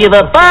don't give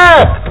a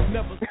fuck.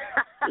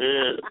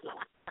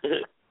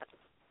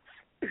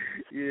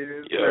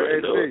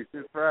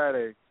 It's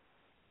Friday.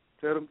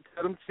 Tell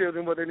them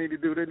children what they need to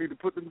do. They need to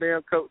put them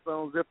damn coats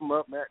on, zip them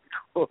up, and act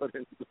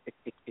accordingly.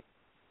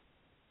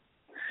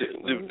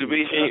 The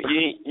beach,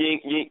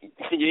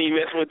 you ain't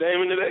messing with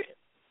Damon today?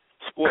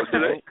 Sports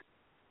today?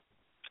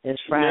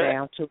 It's Friday.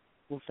 I'm too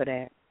cool for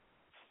that.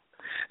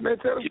 Man,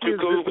 tell them kids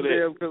cool to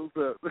damn coats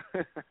up.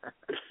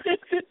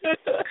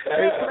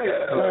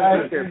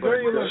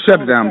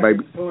 Shut it down,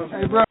 baby.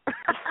 Hey, bro.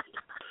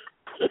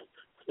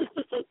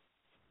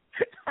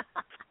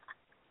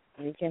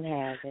 You can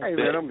have it. Hey,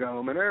 man, I'm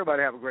gone, man.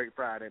 Everybody have a great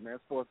Friday, man.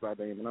 Sports by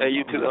Damon. Hey,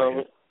 you too,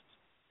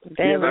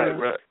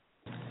 right.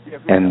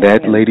 And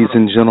that, ladies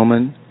and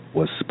gentlemen,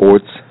 was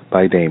Sports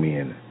by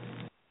Damien.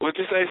 What'd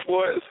you say,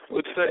 sports?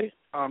 What'd you say?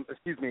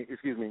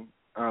 Excuse me.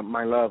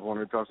 My love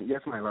wanted to talk to you.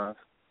 Yes, my love.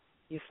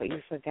 You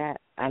forgot.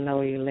 I know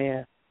where you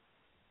live.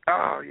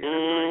 Oh, yeah.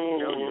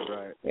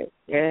 Right.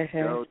 Yeah.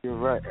 No, you're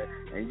right.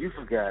 And you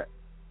forgot.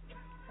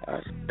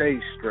 Stay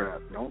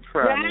strapped. Don't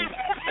try me.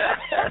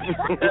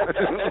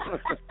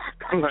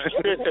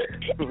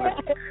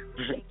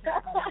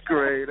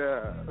 Straight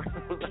up.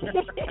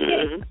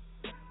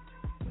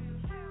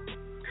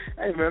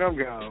 Hey, man, I'm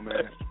gone,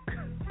 man.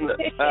 All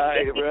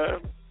right, bro.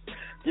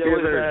 Yeah,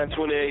 it's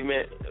 9:28,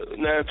 man.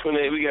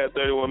 9:28. We got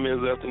 31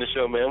 minutes left in the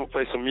show, man. I'm gonna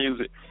play some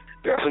music.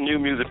 Got some new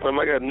music from him.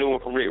 I got a new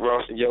one from Rick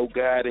Ross and Yo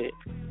Gotti.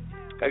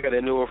 I got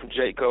a new one from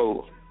J.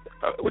 Cole.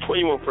 Which one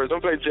you want first? I'm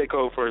gonna play J.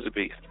 Cole first, the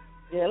beast.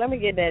 Yeah, let me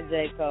get that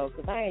J. Cole,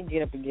 because I ain't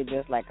get up and get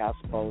just like I was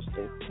supposed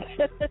to.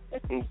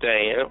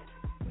 Damn.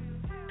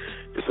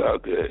 It's all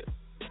good.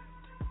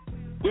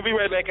 We'll be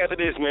right back after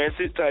this, man.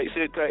 Sit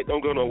tight.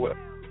 Don't go nowhere.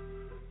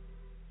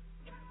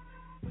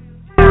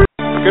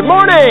 Good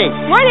morning.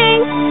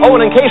 Morning. Oh,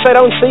 and in case I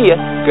don't see you,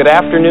 good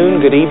afternoon,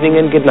 good evening,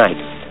 and good night.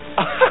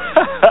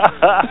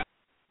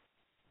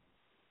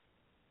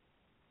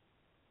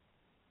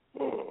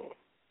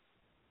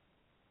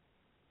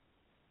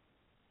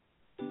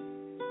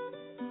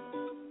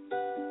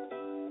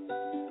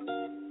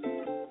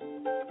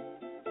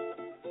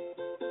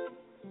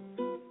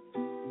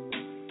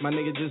 My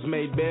nigga just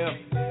made bail.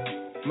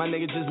 My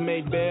nigga just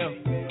made bail.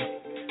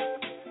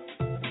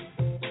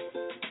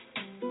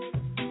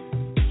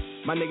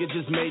 My nigga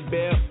just made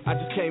bail. I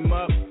just came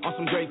up on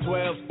some grade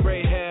 12s.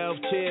 Great health,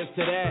 cheers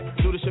to that.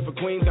 Do the shit for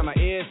Queens, got my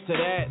ears to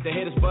that. They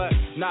hate us, but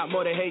not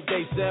more, they hate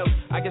theyselves.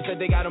 I guess that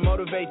they gotta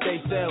motivate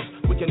theyselves.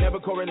 We can never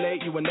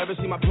correlate, you will never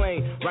see my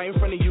plane right in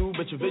front of you,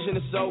 but your vision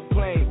is so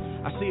plain.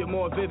 I see it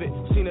more vivid,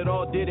 seen it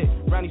all, did it.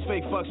 Round these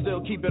fake fucks,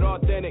 still keep it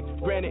authentic.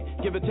 Granted,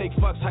 give or take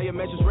fucks, how your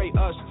measures rate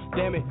us.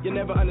 Damn it, you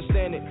never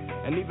understand it.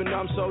 And even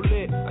though I'm so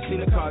lit, I seen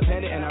the cards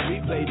handed and I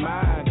replayed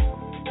mine.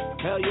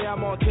 Hell yeah,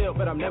 I'm on tilt,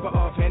 but I'm never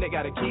off-handed,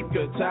 gotta keep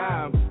good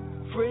time.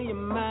 Free your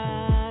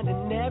mind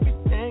and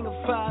everything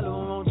will follow,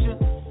 won't you?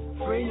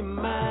 Free your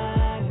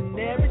mind and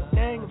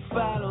everything will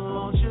follow,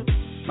 won't you?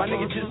 My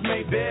nigga just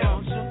made bail.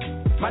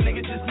 My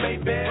nigga just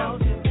made bail.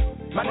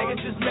 My nigga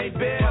just made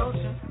bail.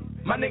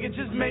 My nigga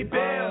just made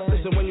bail.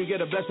 Listen, when you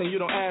get a blessing, you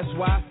don't ask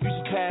why. You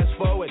should pass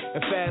forward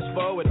and fast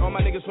forward. All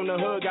my niggas from the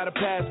hood got a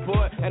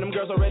passport, and them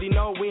girls already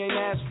know we ain't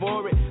asked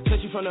for it.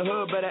 Since you from the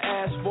hood, better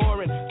ask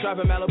for it.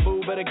 Driving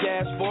Malibu, better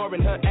gas for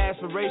it. Her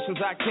aspirations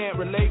I can't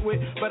relate with,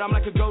 but I'm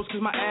like a ghost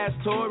cause my ass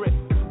tore it.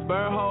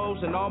 Burn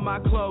holes in all my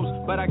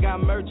clothes, but I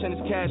got merch and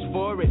it's cash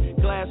for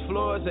it. Glass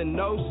floors and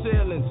no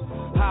ceilings.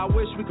 How I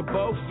wish we could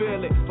both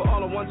feel it. For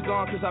all the ones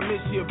gone, cause I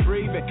miss you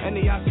breathing.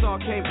 Any I saw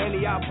came,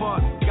 any I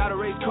bought. Gotta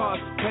raise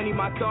costs, penny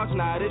my thoughts.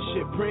 Nah, this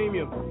shit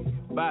premium.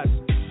 Bye.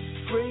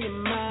 Free your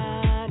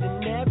mind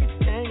and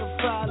everything will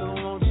follow,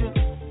 won't you?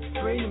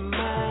 Free your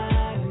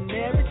mind and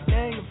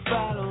everything will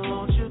follow,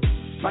 won't you?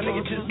 My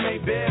nigga just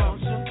made bail.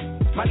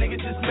 My nigga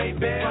just made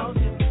bail.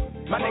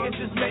 My nigga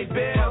just made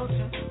bail.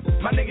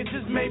 My nigga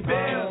just made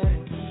bail.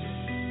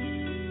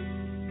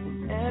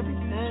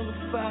 Everything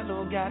will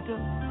follow, got to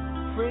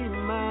free your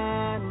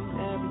mind and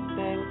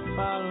everything will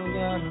follow,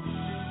 got to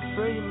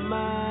free your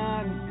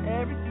mind and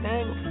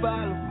everything will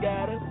follow,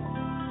 got to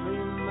free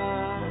your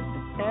mind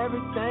and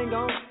everything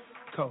gon'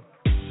 go.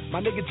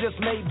 My nigga just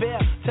made bail.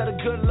 Tell the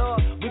good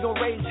Lord, we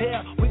gon' raise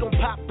hell. We gon'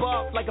 pop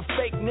off like a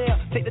fake nail.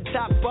 Take the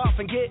top off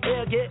and get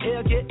ill, get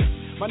ill, get.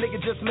 My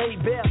nigga just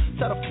made bail.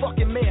 Tell the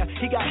fucking mayor,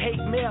 he got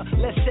hate mail.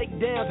 Less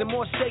shakedowns and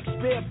more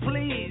Shakespeare,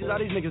 please. All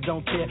these niggas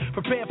don't care.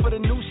 Prepare for the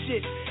new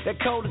shit. That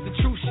cold is the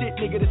true shit,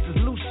 nigga. This is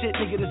loose shit,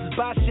 nigga. This is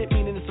buy shit,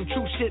 meaning it's some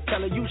true shit.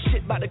 Telling you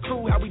shit about the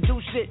crew, how we do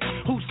shit.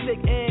 Who's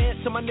sick?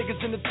 And to my niggas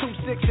in the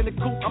 2-6 in the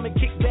coupe, I'm in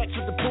kickbacks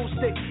with the pool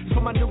stick. It's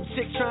for my new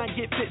chick, try and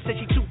get fit. Say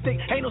she too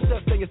thick. Ain't no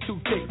such thing as too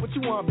thick. What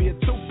you want, be a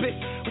toothpick?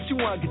 What you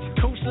want, get your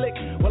cool slick?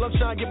 Well, I'm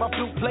trying to get my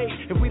flute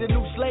played. If we the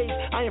new slaves,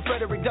 I ain't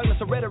Frederick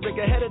Douglass or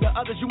rhetoric. Ahead of the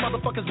others, you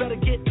motherfuckers better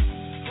get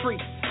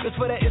free. This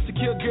for that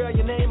insecure girl,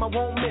 your name I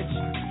won't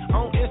mention.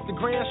 On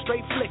Instagram,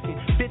 straight flicking.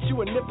 Bitch, you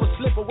a nipple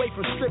slip away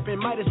from stripping.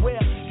 Might as well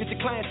get your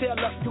clientele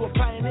up, you a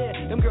pioneer.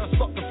 Them girls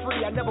fuck for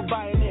free, I never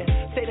buy in there.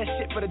 Say that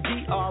shit for the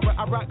DR.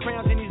 I rock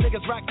crowns and these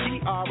niggas rock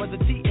TR. The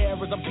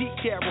T-Eras, I'm Pete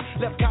Carroll.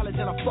 Left college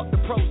and I fucked the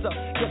pros up.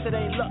 Guess it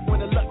ain't luck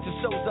when the luck just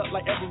shows up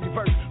like every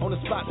verse. On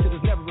the spot, shit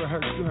is never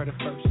rehearsed. You heard it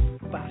first.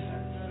 Bye.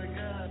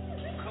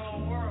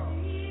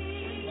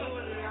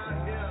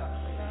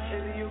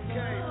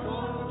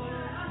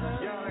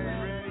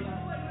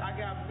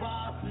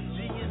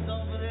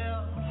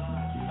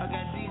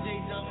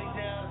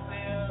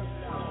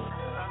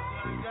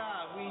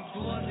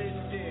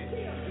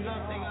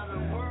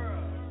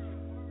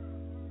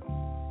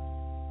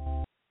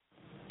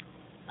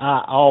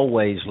 I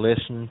always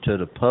listen to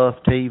the Puff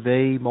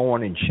TV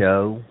morning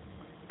show.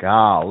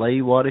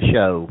 Golly, what a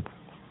show. Dudes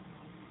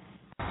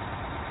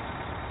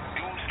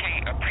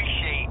can't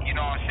appreciate, you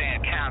know what I'm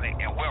saying,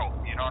 talent and wealth,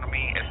 you know what I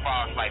mean, as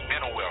far as like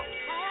mental wealth,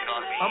 you know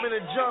what I mean? I'm in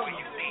a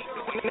jungle.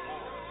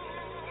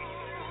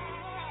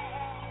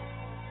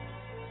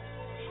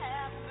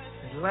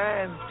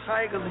 Lions,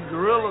 tigers, and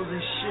gorillas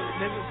and shit,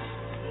 nigga.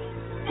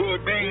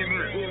 Good baby.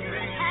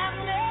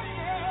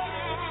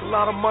 A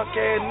lot of monkey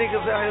ass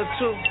niggas out here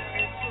too.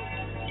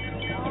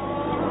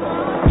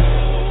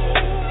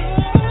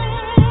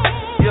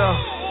 Yeah.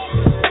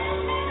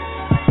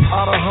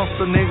 Auto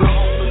hustle, nigga.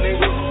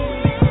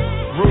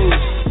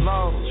 Rules,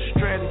 laws,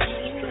 strategy.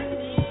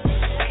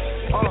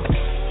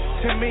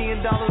 $10 million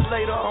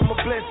later, I'm a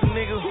blessing,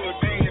 nigga.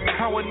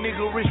 How a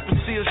nigga rich but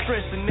still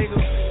stressing, nigga.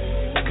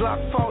 Glock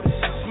 40,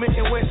 Smith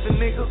and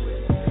Wesson, nigga.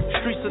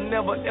 Streets will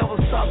never ever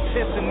stop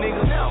testing,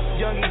 nigga.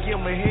 Young and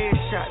give him a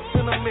headshot,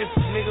 send a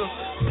message, nigga.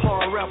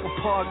 Par rapper,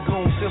 par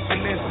goon, still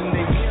finessing,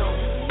 nigga.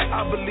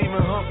 I believe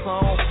in hustle,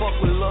 I don't fuck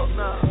with luck.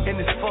 And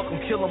it's fuck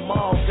them, kill them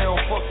all, they don't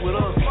fuck with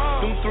us.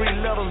 Them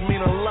 3 letters mean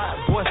a lot,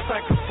 boy,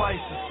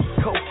 sacrifices.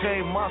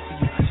 Cocaine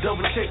mafia,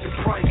 double check the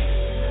price.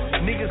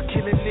 Niggas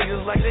killing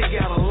niggas like they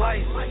got a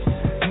license.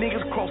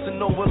 Niggas crossing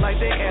over like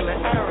they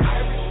Allen Iris.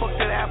 Fuck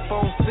that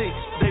iPhone 6,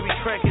 they be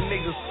tracking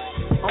niggas.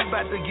 I'm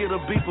about to get a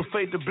beeper,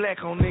 fade to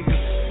black on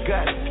niggas.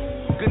 Got it.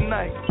 Good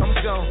night, I'm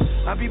gone.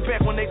 I'll be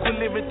back when they quit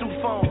living through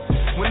phones.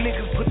 When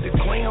niggas put the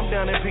gram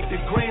down and pick the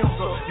grams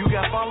up. You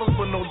got followers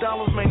but no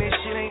dollars, man, that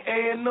shit ain't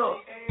adding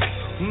up.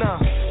 Nah,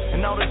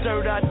 and all the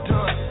dirt I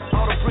done,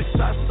 all the bricks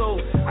I sold,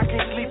 I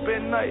can't sleep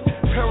at night,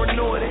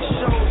 paranoid it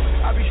shows.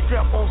 I be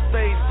strapped on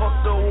stage, fuck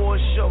the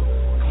award show.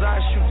 Cause I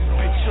shoot this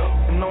bitch up,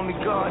 and only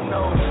God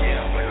knows.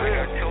 Yeah, but like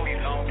I told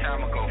you a long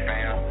time ago,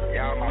 fam,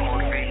 y'all my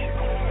motivation.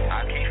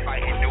 I keep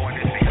fighting doing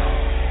this thing.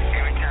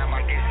 Every time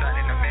I get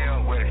something in the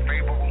mail, whether it's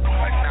favorable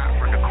or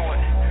not from the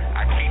courts,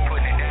 I keep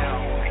putting it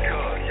down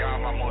because y'all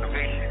my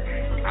motivation.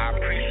 I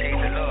appreciate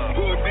the love.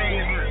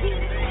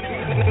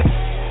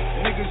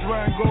 Niggas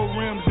riding gold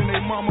rims in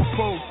they mama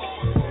post,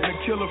 and a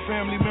killer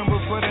family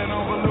member for that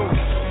envelope.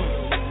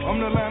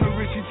 I'm the Lionel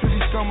Richie to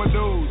these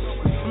commodos.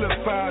 Flip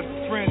pies,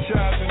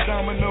 franchise, and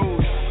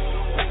dominoes.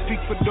 I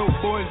speak for dope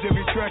boys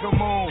every track I'm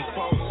on.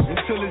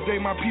 Until this day,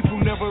 my people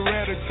never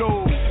rat a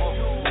toe.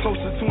 Close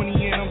to 20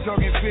 in, I'm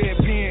talking fair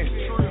pen.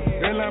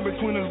 That line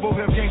between us both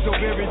have gangs over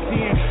every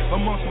 10.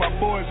 Amongst my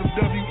boys of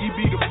WEB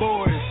the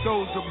boys.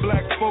 Souls of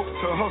black folk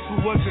to hustle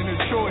wasn't a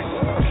choice.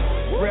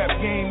 Rap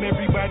game,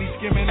 everybody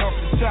skimming off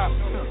the top.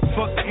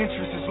 Fuck the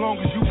interest as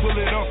long as you pull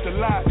it off the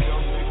lot.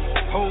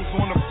 Hoes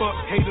wanna fuck,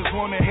 haters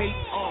wanna hate.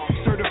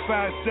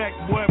 Certified sack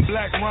boy,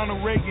 black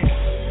Ronald Reagan.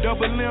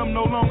 Double M,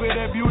 no longer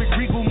that Buick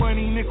Regal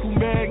money, nickel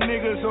bag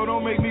nigga, so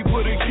don't make me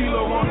put a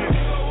kilo on it.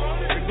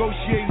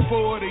 Negotiating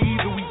for it, or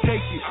either we take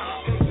it.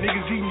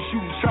 Niggas even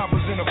shooting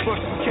choppers in a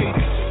fucking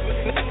cadence.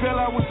 Fell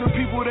out with some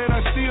people that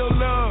I still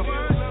love.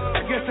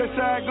 I guess that's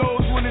how it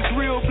goes when it's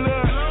real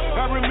blood.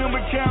 I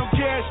remember count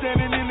cash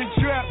standing in the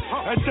trap.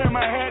 I turned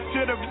my hat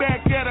to the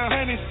back at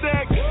 100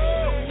 stacks.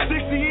 60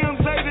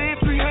 M's later and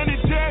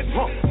 300 jets.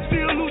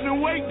 Still losing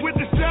weight with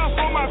the south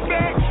on my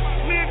back,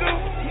 nigga.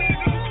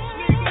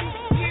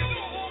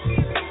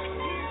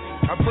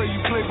 I pray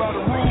you play by the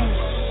rules.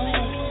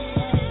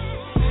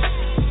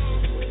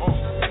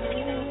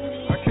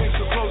 I came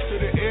so close to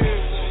the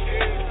edge.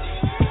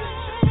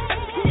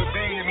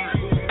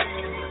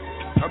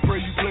 I pray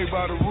you play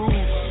by the rules.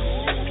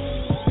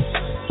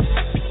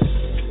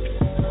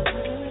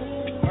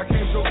 I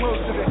came so close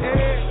to the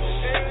edge.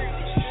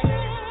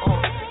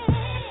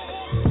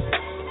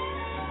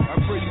 I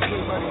pray you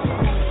play by the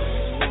rules.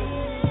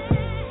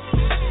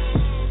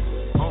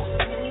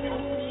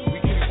 We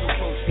came so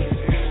close to the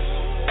edge.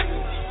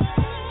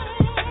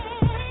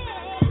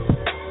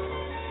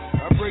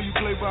 I pray you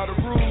play by the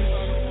rules.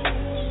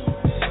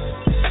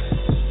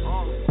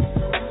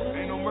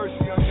 Ain't no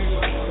mercy out there.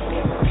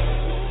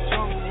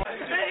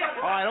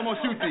 All right, I'm gonna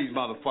shoot these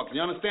motherfuckers.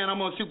 You understand? I'm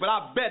gonna shoot, but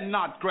I bet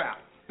not crap.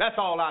 That's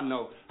all I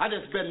know. I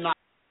just bet not.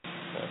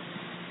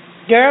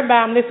 Girl, bye.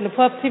 I'm listening to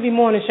Puff TV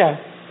Morning Show.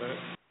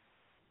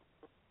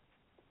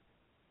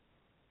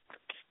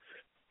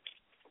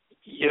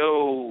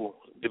 Yo,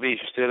 the beach,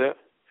 you still there?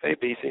 Hey,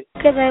 BC.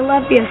 Because I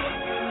love you.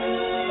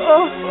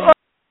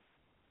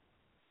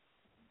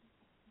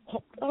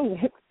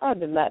 I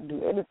did not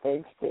do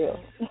anything still.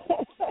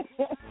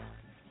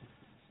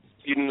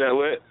 You know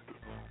what?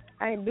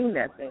 I ain't do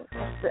nothing.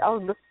 I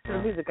was listening to the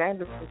music. I ain't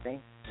do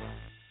anything.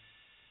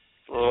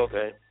 Oh,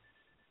 okay.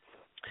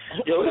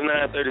 Yo, it's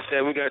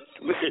 9:37. We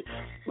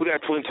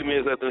got 22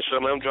 minutes left in the show.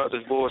 I'm gonna drop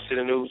this bullshit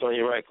news on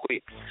you right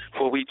quick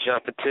before we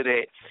jump into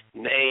that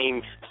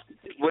name.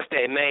 What's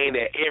that name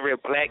that every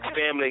black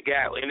family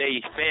got in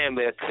their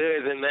family? A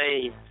cousin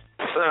name,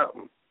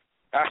 something.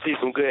 I see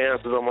some good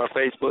answers on my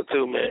Facebook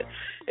too, man,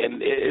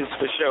 and it's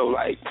for sure.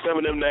 Like some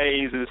of them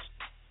names is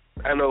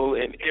I know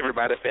in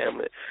everybody's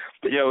family.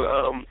 But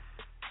yo,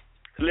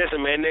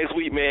 listen, man, next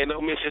week, man,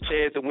 don't miss your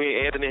chance to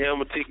win Anthony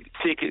Helmer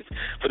tickets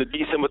for the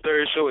December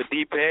 3rd show at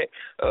DPAC.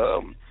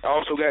 I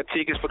also got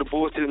tickets for the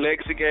Bulls to the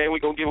Legacy game we're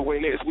going to give away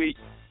next week.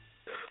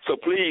 So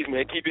please,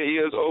 man, keep your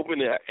ears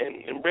open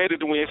and ready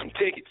to win some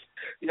tickets.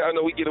 Y'all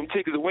know we get them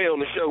tickets away on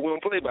the show. We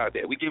don't play about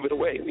that. We give it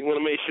away. We want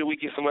to make sure we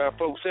get some of our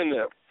folks in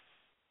there.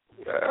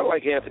 I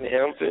like Anthony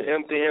Hamilton,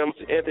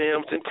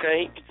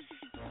 Tank.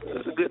 It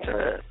was a good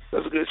time. It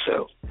was a good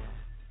show.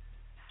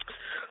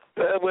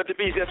 But the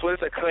beach, that's what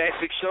it's a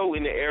classic show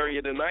in the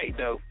area tonight,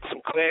 though.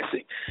 Some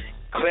classic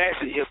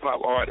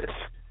hip-hop artists,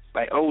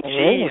 like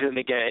OGs in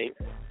the game.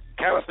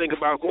 Kind of think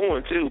about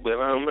going, too, but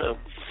I don't know.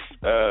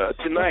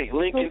 Tonight,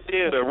 Lincoln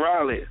Theater,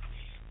 Raleigh,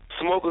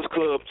 Smokers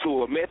Club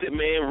Tour, Method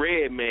Man,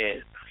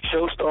 Redman.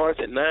 Show starts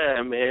at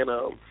 9, man.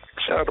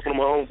 Shout out to one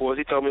of my homeboys.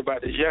 He told me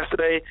about this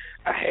yesterday.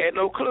 I had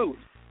no clue.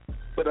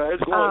 But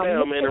it's going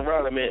down, man, in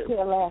Raleigh, man.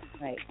 Here last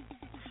night.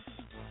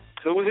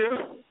 Who was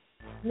here?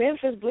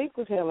 Memphis Bleak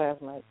was here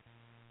last night.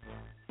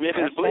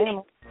 Memphis Bleak?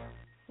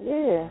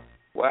 Yeah.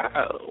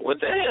 Wow. Well,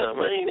 damn.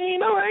 I ain't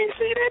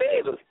seen that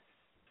either.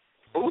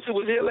 Boosie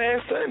was here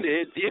last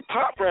Sunday. It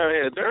popped around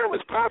here. Durham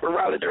was popping.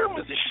 Raleigh Durham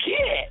was the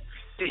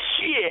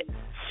shit.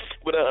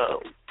 But,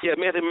 yeah,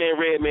 Method Man,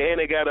 Redman,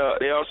 and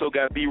they also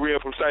got Be Real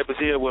from Cypress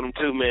Hill with them,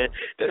 too, man.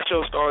 That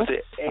show starts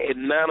at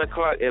 9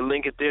 o'clock at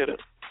Lincoln Theater.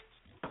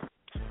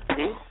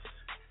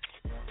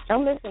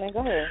 I'm listening.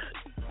 Go ahead.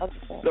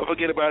 Don't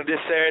forget about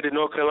this Saturday,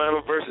 North Carolina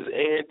versus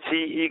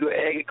Eagle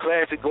Aggie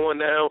Classic going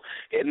down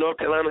at North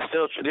Carolina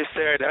Central this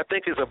Saturday. I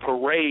think it's a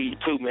parade,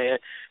 too, man,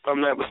 if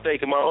I'm not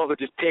mistaken. My uncle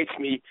just texted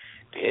me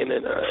and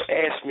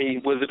asked me,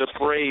 was it a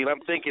parade?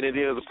 I'm thinking it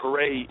is a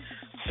parade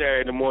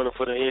Saturday morning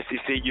for the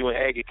NCCU and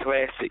Aggie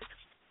Classic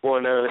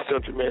going down in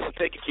Central, man. So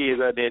take your kids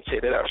out there and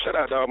check that out. Shout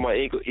out to all my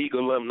Eagle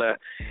alumni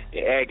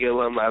and Aggie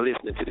alumni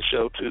listening to the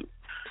show, too.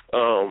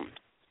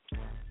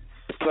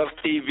 Puff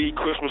TV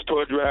Christmas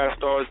Toy Drive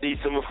starts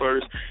December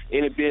 1st.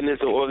 Any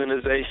business or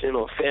organization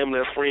or family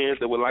or friends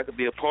that would like to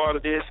be a part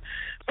of this,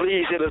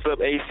 please hit us up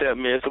ASAP,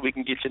 man, so we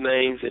can get your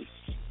names and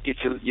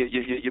get your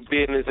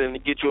business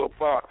and get you a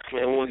box,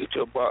 man. We want to get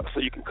you a box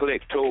so you can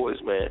collect toys,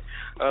 man.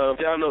 If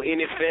y'all know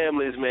any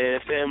families, man,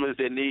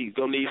 that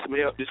gonna need some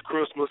help this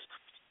Christmas,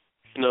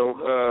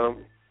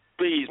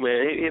 please,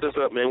 man, hit us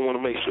up, man. We want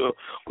to make sure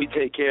we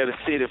take care of the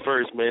city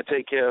first, man.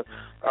 Take care of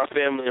our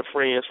family and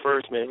friends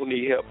first, man, who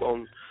need help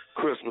on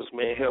Christmas,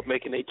 man. Help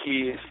making their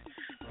kids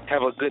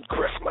have a good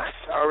Christmas.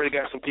 I already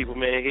got some people,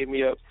 man, hit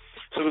me up.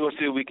 So we're going to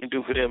see what we can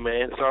do for them,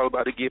 man. It's all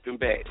about the giving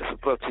back. That's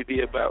what Puff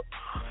TV about.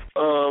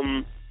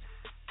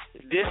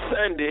 This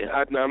Sunday,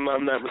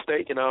 I'm not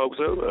mistaken, I hope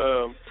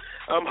so,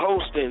 I'm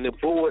hosting the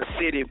Board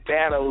City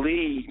Battle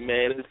League,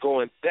 man. It's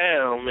going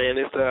down, man.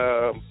 It's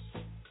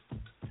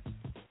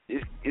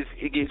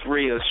it gets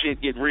real.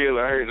 Shit get real.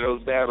 I heard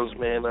those battles,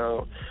 man.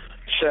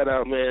 Shout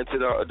out, man,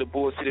 to the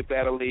Bull City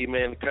Battle League,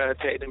 man.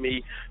 Contacted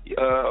me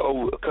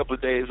over a couple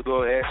of days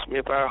ago and asked me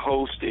if I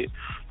hosted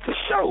for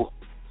sure.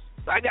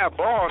 I got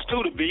bars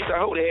too, the beast. I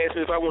hope they asked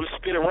me if I want to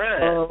spin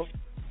around.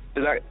 Don't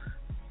do that.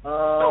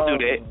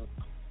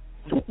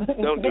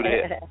 Don't do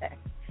that.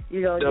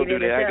 Don't do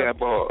that. I got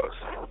bars.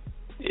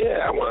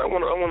 Yeah, I want to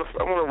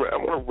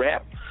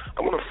rap. I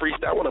want to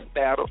freestyle. I want to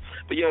battle.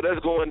 But yo, that's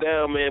going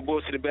down, man.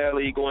 Bull City Battle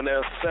League going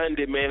down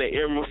Sunday, man, at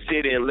Emerald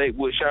City and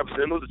Lakewood Shopping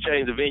Center. Those are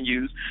change of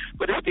venues,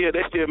 but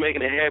they're still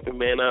making it happen,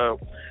 man.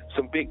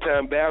 Some big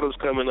time battles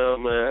coming up,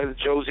 man.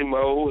 Josie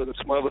Moe and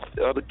some other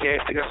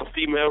cats. They got some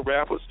female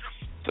rappers,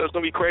 so it's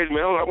gonna be crazy,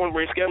 man. I want to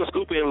bring Scandal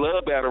Scoop in.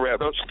 Love battle rap,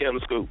 don't you,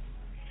 Scandal Scoop?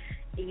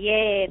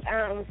 Yes,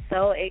 I'm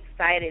so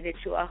excited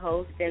that you are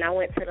hosting. I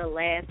went to the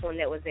last one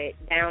that was at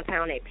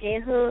downtown at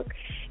Pinhook,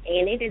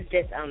 and it is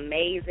just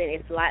amazing.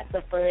 It's lots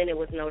of fun. It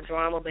was no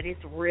drama, but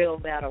it's real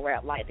battle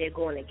rap. Like, they're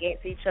going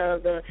against each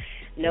other,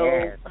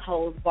 no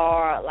holds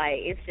barred. Like,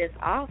 it's just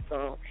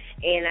awesome.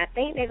 And I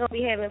think they're going to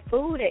be having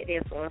food at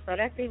this one, so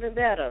that's even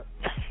better.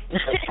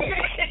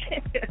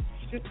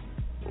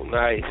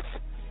 Nice,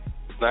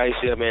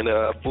 yeah, man.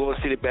 Bull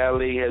City Battle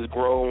League has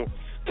grown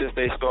since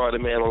they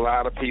started, man. A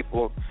lot of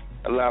people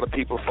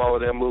follow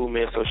their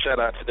movement, so shout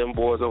out to them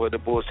boys over at the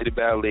Bull City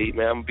Battle League,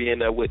 man. I'm being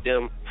there with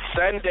them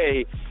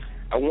Sunday.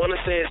 I want to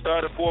say it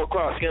started at 4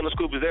 o'clock. Scandal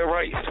Scoop, is that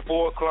right? It's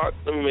 4 o'clock?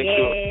 Let me make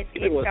sure. Yes,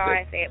 it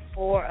starts at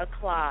 4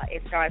 o'clock.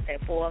 It starts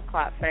at 4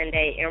 o'clock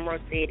Sunday,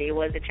 Emerald City. It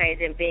was a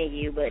change in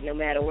venue, but no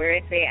matter where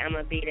it's at, I'm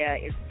going to be there.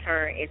 It's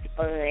it's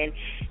fun,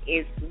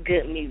 it's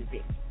good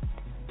music.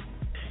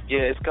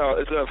 Yeah, it's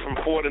up from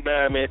 4 to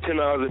 9, man.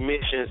 $10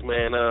 admissions,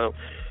 man.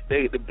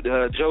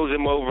 Josie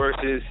Moe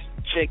versus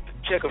Check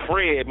a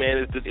Fred, man,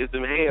 is the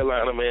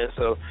headliner, man.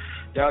 So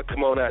y'all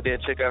come on out there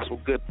and check out some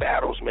good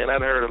battles, man.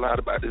 I've heard a lot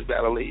about this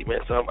Battle League,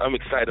 man, so I'm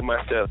excited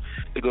myself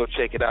to go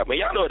check it out, man.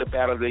 Y'all know what the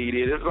Battle League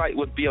is. It's like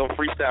what be on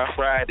Freestyle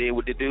Friday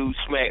with the dude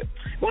Smack.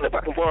 I wonder if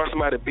I can borrow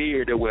somebody's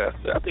beard that well.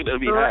 I think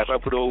that'd be hot if I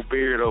put an old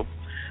beard on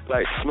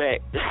like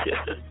Smack.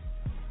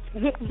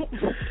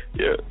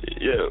 Yeah.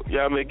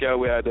 Y'all make y'all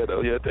way out there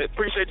though. Yeah,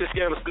 appreciate the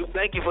Scandal Scoop.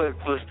 Thank you for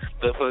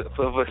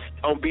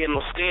on being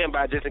on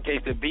standby just in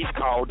case the beast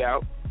called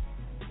out.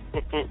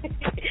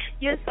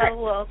 You're so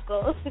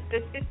welcome.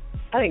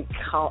 I didn't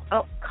call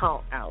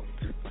out.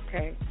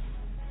 Okay.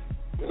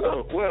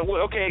 Oh, well,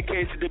 okay. In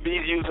case the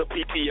beast use a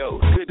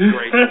PTO. Good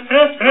great.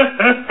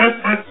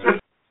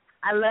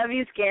 I love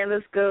you,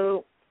 Scandal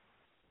Scoop.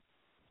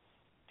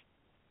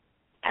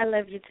 I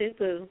love you too,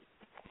 boo.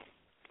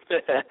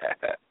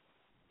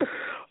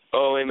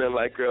 Oh, ain't nothing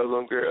like girls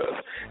on girls.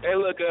 Hey,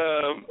 look,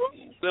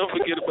 don't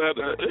forget about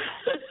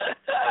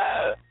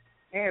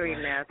Very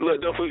nice. Look,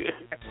 don't forget.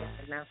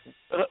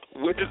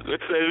 What you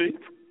say?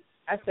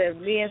 I said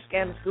me and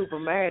Scandal Scoop are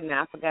married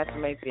now. I forgot to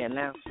make the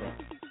announcement.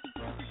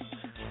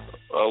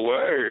 Oh,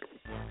 word.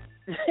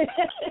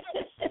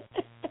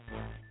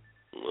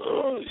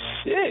 Oh,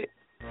 shit.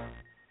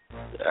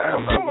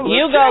 I'm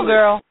you go, jealous.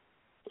 Girl.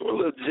 I'm a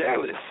little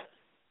jealous.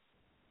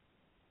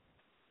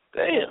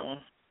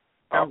 Damn.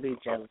 Don't be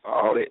jealous.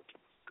 All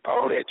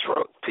that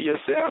truck to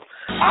yourself.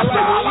 I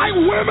like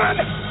women.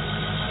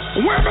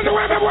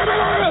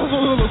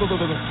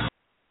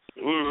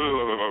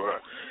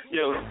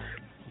 Yo,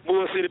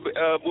 Bull City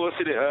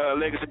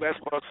Legacy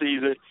basketball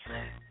season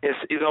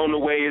is on the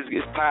way.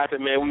 It's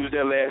popping, man. We was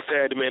there last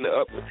Saturday, man.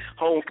 That's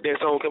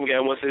homecoming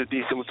game. Once it's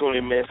December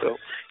 20th, man. So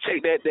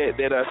check that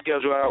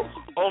schedule out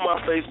on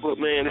my Facebook,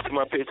 man. This is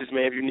my pictures,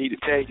 man. If you need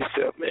to tag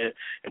yourself, man,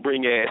 and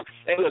bring your ass.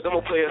 Hey, look, I'm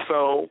gonna play a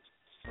song.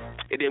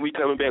 And then we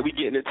coming back, we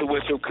getting into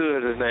what's your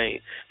cousin's name.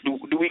 Do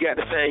we got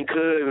the same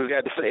cousins? Is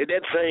that the same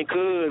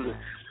cousin?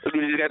 Or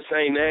do we just got the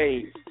same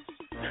name?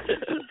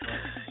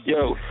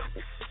 Yo,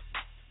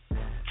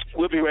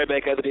 we'll be right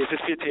back after this.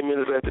 It's 15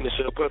 minutes left in the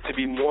show. Puff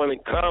TV Morning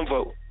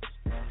Convo.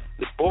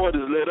 The board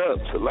is lit up,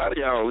 so a lot of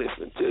y'all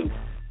listening too.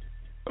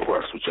 I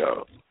works with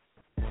y'all.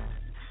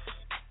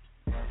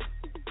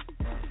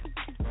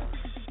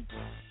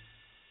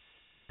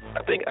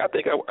 I think I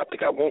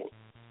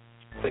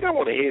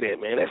want to hear that,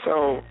 man. That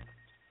song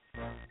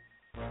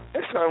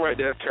right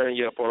there turn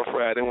you up on a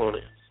Friday, won't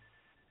it?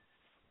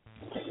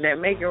 That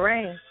Make It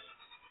Rain.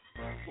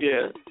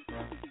 Yeah.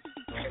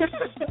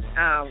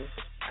 I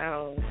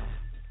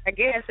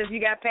guess if you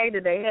got paid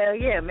today, hell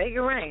yeah, make it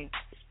rain.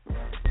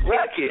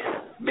 Rock it.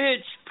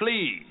 Bitch,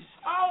 please.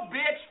 Oh,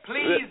 bitch,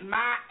 please,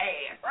 my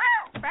ass.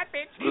 Fat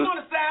bitch. You want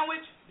a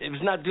sandwich? If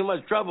it's not too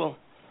much trouble.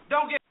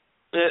 Don't get...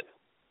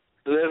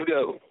 Let's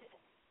go.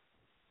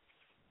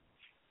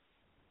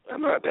 I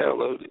know I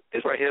downloaded it.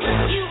 It's right here.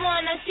 You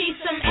wanna see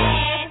some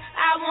ass?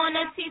 I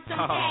wanna see some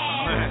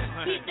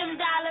ass. Keep them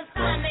dollars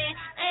coming,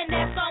 and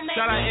that's gonna make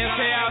shout me out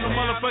MK out on the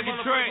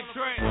motherfucking track.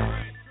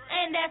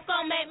 And that's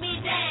gonna make me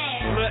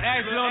dance. Little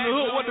action on the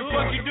hook. What the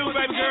fuck you do,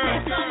 baby girl? And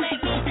that's gonna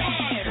make me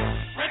dance.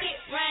 Make it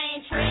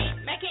rain, tree.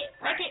 Make it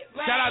rain.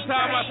 Shout out to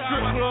all my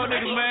strip club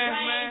niggas,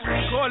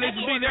 man.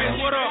 Coalition B-Days,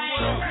 what up?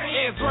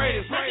 It's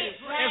greatest.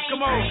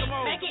 Eskimo.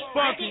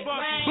 Funky.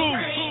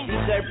 Boom.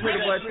 J Pretty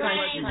Boy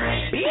Country.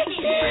 Bitch.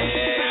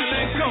 Yeah,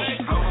 let's go.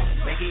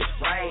 Make it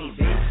rain,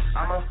 bitch.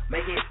 I'ma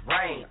make it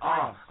rain.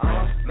 I'ma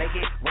make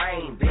it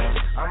rain, bitch.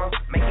 I'ma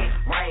make it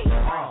rain.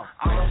 I'ma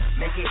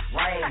make it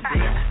rain,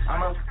 bitch.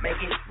 I'ma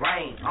make it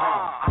rain.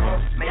 I'ma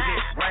make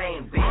it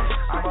rain, bitch.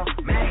 I'ma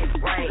make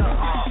it rain.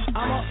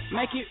 I'ma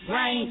make it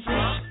rain,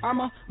 bitch.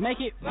 I'ma make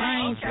it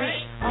rain,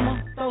 bitch.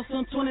 I'ma throw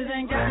some 20s,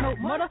 ain't got no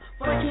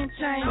motherfucking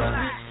change,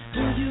 bitch. Do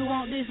you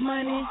want this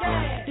money?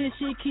 Then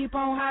she keep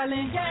on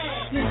hollering.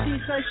 Then she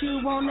say she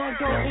wanna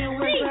go in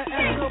with her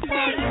after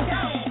party.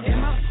 In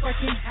my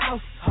fucking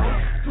house, ho.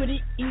 Put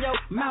it in your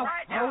mouth,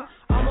 ho.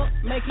 I'ma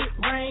make it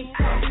rain,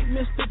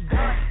 Mr.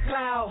 Dark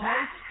Cloud, ho.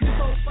 You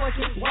so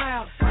fucking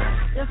wild,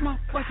 that's my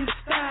fucking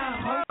style,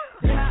 ho.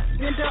 Then I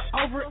bend her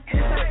over and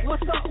say,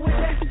 what's up with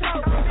that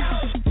talk?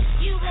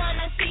 You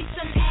wanna see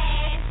some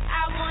ass,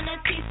 I wanna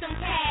see some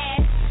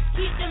cash.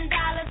 Keep them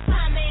dollars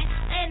coming,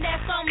 and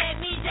that's gon' make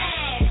me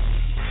dance.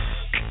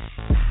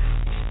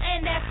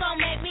 And that's gon'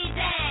 make me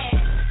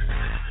dance.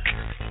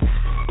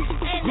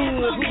 And that's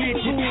gon' make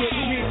me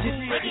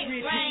dance. Make it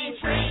rain,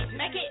 tree.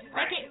 Make it rain, tree.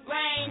 Make it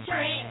rain,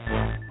 tree.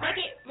 Make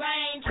it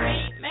rain,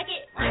 tree. Make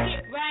it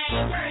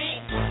rain,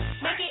 tree.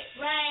 Make it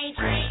rain,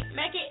 tree.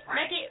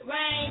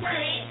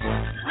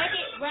 Make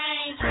it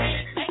rain, tree.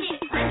 Make it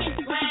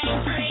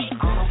rain, tree.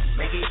 I'ma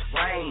make it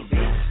rain,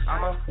 bitch.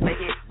 I'ma make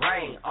it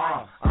rain.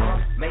 I'ma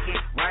make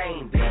it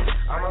rain, bitch.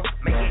 I'ma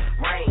make it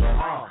rain.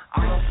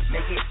 I'ma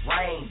make it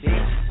rain,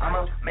 bitch.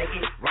 I'ma make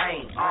it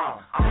rain. I'ma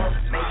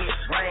make it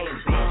rain,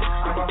 bitch.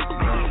 I'ma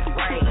make it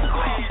rain.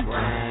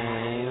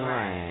 Rain,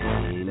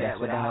 rain. That's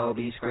what the hoe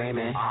be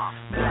screaming.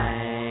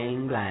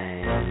 Blang,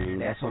 blang.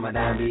 That's when my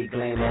dime be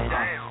gleaming.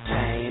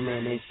 Came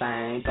in this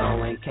thing,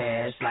 throwing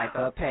cash like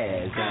a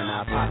pass. Then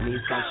I pop me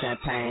some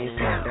champagne,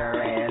 slap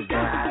her ass, then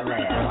I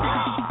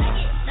laugh.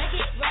 Make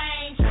it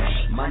rain,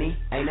 tree. Money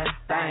ain't a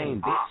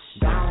thing, bitch.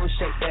 Don't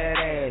shake that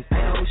ass. Ain't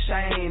no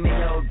shame in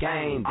your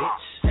game,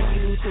 bitch. Take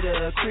you to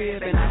the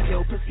crib and knock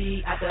your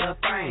pussy out the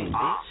frame,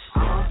 bitch.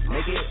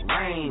 Make it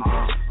rain,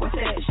 bitch. What's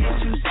that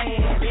shit you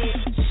saying,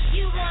 bitch?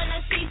 You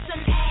wanna see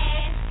some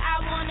ass, I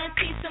wanna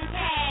see some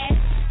cash.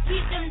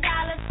 Keep them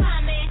dollars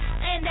coming,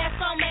 and that's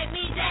gon' make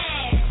me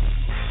dance.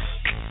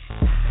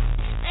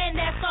 And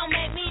that's gon'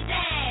 make me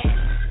dance.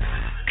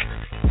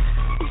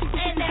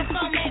 And that's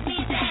gon' make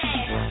me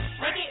dance.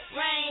 Make it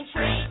rain,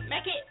 tree.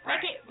 Make it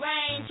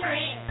rain,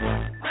 tree.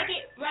 Make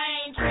it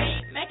rain, tree.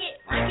 Make it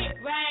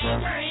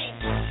rain, tree.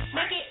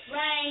 Make it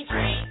rain,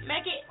 tree.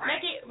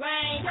 Make it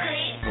rain,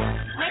 tree.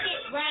 Make it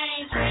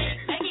rain, tree.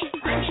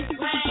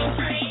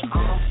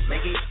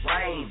 Make it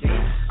rain,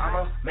 tree.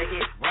 I'ma make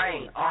it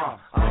rain, bitch.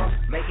 I'ma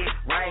make it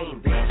rain.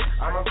 I'ma make it rain, bitch.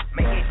 I'ma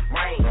make it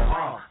rain.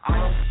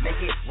 I'ma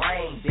make it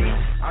rain, bitch.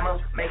 I'ma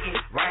make it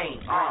rain.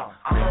 I'ma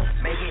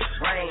make it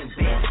rain,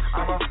 bitch.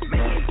 I'ma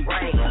make it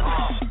rain.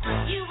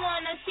 You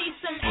wanna see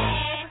some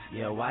ass?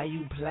 Yeah, why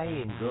you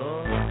playing,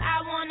 girl?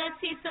 I wanna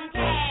see some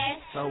cash.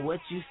 So what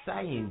you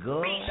saying,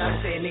 girl?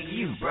 Shawty said, nigga,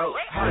 you broke.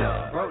 Hold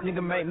up, broke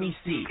nigga make me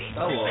sick.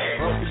 Throw up,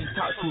 broke you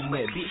talk too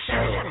much, bitch. Shut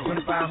up.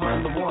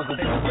 2,500 the ones that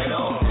they wet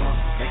on.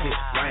 Make it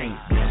rain,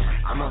 bitch.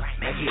 I'ma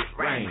make it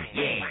rain,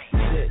 yeah. You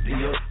just do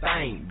your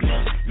thing,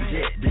 bitch. You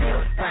just do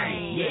your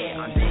thing, yeah.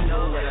 I'm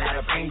single with a lot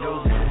of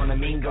angles. If you wanna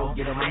mingle,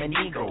 get on my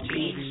ego,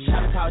 bitch. Try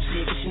to talk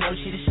shit, but she know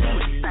she the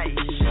shit. She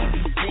be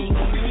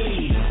singing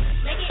me.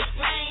 Make it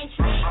rain,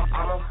 tree.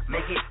 I'ma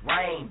make it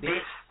rain,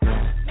 bitch.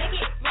 Make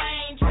it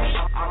rain, tree.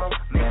 I'ma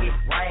make it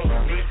rain,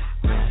 bitch.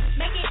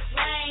 Make it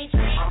rain,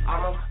 tree.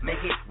 I'ma make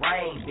it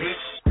rain,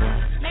 bitch.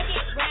 Make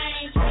it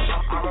rain, tree.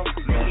 I'ma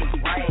make it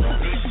rain,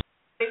 bitch.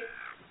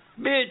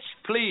 Bitch,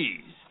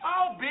 please.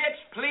 Oh, bitch,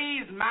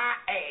 please my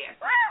ass.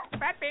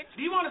 Fat bitch.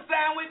 Do you want a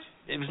sandwich?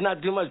 If it's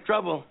not too much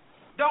trouble.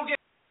 Don't get.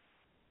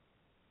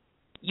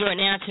 You're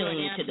now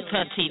tuning to the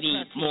Puff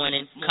TV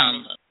Morning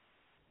Convo.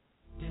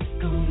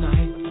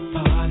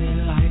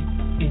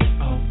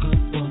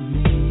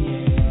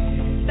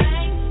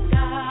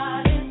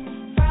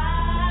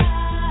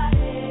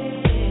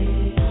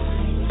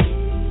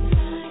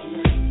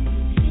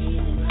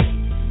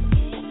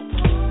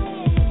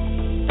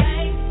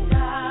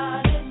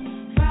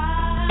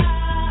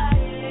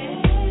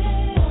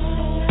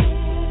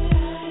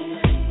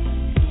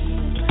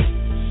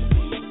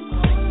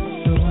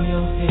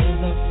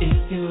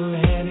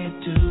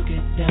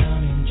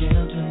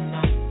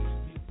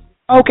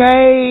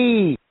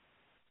 Okay.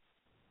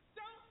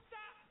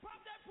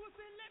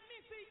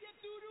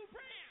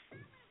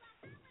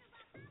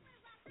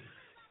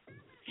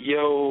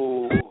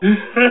 Yo.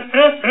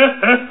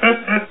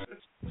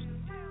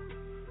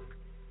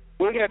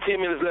 We got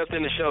 10 minutes left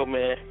in the show,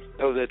 man.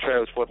 That was that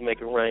Travis supposed to make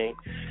it rain.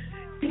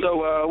 So,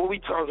 what we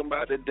talking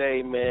about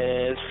today,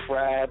 man? It's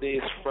Friday.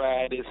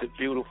 It's a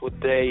beautiful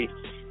day.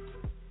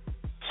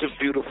 It's a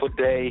beautiful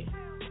day.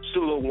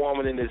 Still a little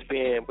warmer than it's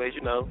been, but,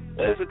 you know,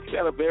 it's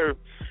got a very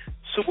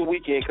super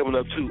weekend coming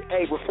up, too.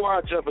 Hey, before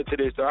I jump into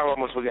this, though, I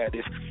almost forgot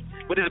this.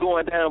 But it's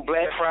going down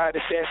Black Friday,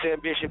 Sass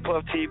Ambition,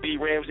 Puff TV,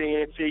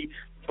 Ramsey NT,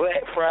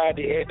 Black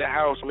Friday at the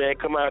house, man.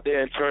 Come out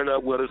there and turn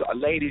up with us.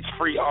 Ladies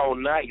free all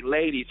night.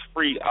 Ladies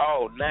free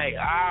all night.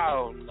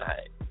 All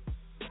night.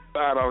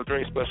 $5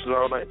 drink specials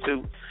all night,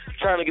 too.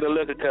 Trying to get a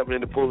liquor company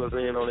to pull us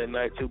in on that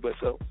night, too. But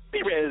so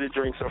be ready to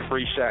drink some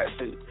free shots,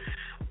 too.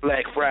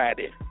 Black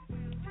Friday.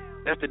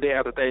 That's the day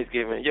after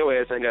Thanksgiving. Your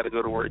ass ain't got to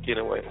go to work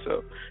anyway.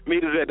 So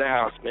meet us at the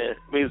house, man.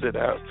 Meet us at the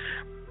house.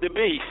 The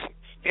Beast.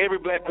 Every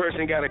black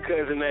person got a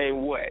cousin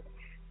named what?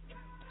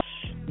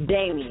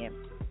 Damien.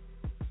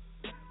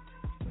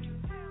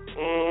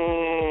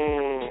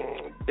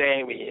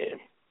 Damien.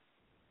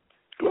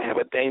 I have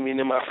a Damien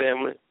in my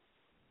family.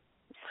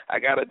 I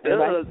got a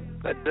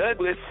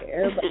Douglas.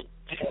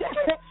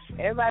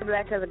 Everybody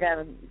black cousin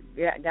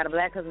got a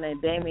black cousin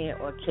named Damien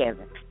or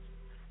Kevin.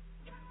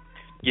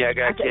 Yeah, I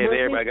got Kevin.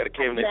 Everybody got a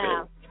Kevin in their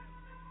family.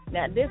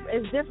 Now,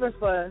 it's different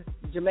for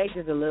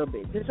Jamaicans a little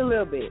bit, just a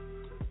little bit,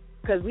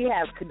 because we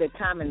have the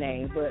common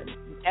names. But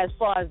as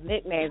far as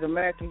nicknames,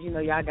 Americans,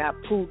 y'all got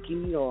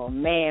Pookie or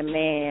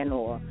Man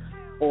or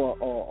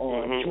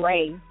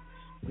Dre.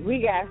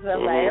 We got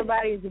something like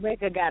everybody in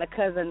Jamaica got a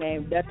cousin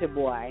named Dirty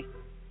Boy.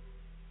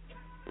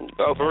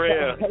 Oh, for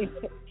real?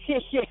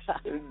 Yeah.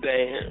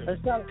 Damn. Or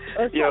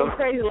something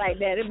crazy like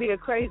that. It'd be a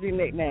crazy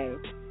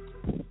nickname.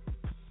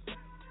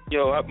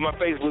 Yo, my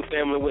Facebook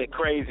family went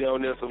crazy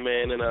on this one,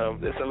 man, and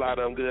there's a lot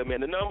of them good, man.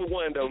 The number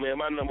one, though, man,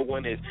 my number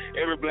one is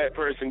every black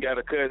person got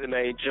a cousin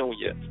named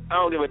Junior. I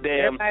don't give a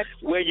damn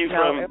where you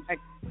from.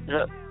 Go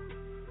ahead,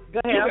 you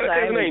got I'm a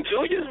sorry. cousin named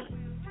Junior?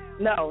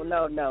 No.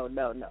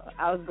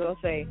 I was going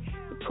to say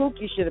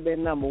Pookie should have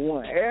been number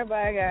one.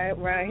 Everybody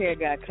around here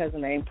got a cousin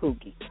named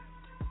Pookie.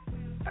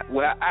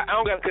 Well, I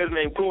don't got a cousin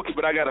named Pookie,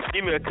 but I got a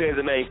female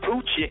cousin named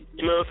Poochie.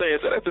 You know what I'm saying?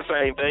 So that's the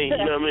same thing. You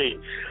know what I mean?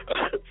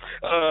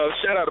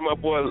 Shout out to my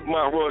boy,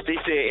 Mount Royce.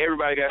 He said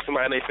everybody got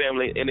somebody in their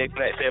family, in their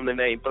black family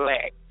named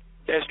Black.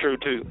 That's true,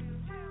 too.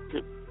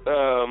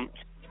 I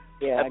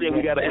think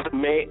we got a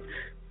man.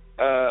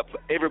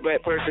 Every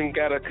black person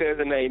got a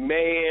cousin named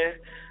Man,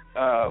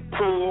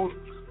 Pooh,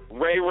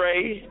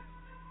 Ray,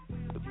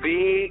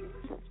 Big,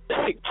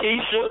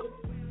 Keisha.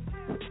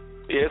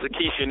 Yeah, it's a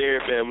Keisha in every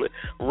family.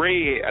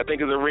 Red, I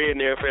think it's a Red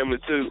in every family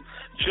too.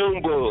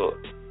 Junebug,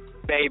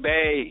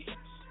 Baby,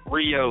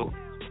 Rio,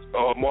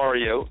 or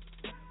Mario,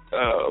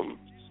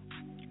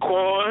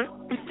 Quan,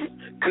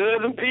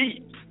 Cousin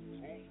Pete,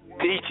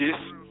 Peaches.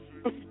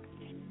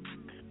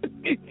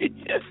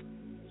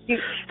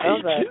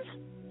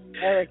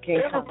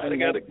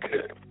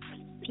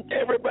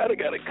 Everybody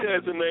got a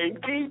cousin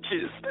named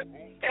Peaches.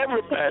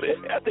 Everybody.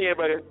 I think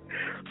everybody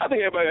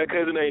got a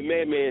cousin named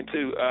Madman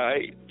too.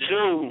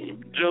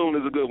 June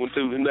is a good one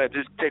too. And not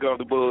just take off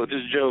the bull,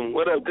 just June.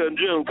 What up, cousin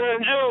June?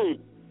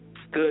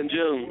 Cousin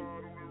June.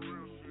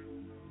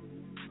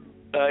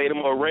 Any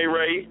more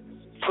Ray?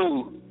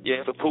 Pooh.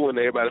 Yeah, it's a Pooh in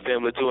everybody's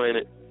family too, ain't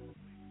it?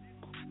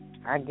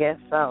 I guess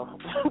so.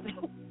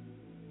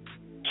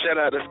 Shout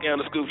out to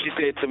Scandal Scoop. She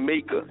said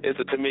Tamika. It's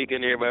a Tamika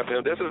in everybody's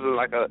family. This is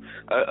like a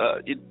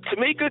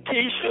Tamika,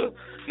 Keisha,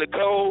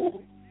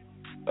 Nicole,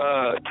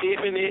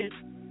 Tiffany,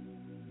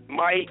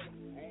 Mike,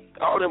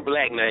 all them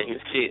black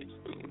names. Shit.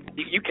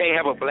 You can't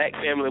have a black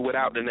family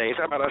without the names.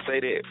 How about I say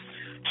that?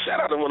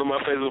 Shout out to one of my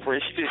Facebook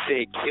friends. She just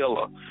said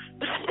Killer.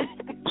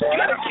 You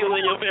got a killer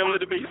in your family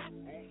to be?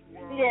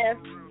 Yes.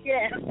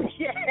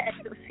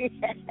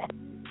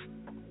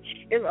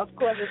 Of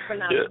course, it's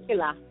pronounced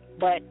Killer,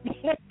 but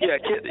yeah.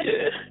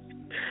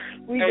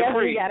 We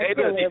definitely got a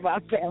killer in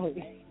our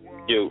family.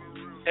 Yo.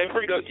 Hey,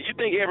 Fredo, you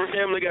think every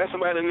family got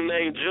somebody in the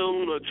name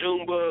June or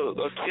Junebug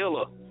or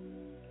Killer?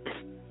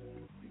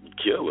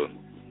 Killer?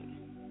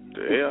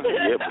 Yeah,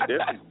 but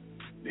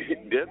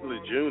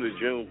definitely June or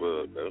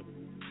Junebug, though.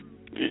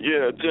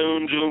 Yeah,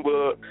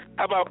 Junebug.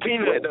 How about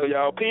Peanut, though,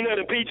 y'all? Peanut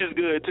and Peach is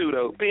good, too,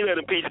 though. Peanut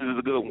and Peaches is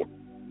a good one.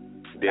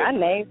 I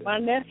named my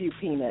nephew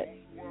Peanut.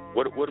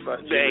 What about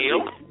Jimmy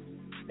Lee?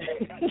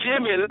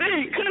 Jimmy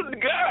Lee, good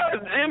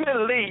God, Jimmy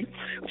Lee.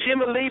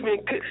 Jimmy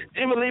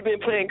Lee been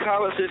playing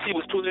college since he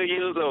was 12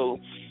 years old.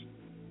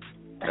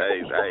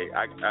 Hey,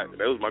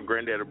 that was my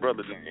granddad's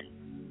brother's name.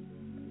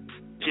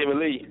 Jimmy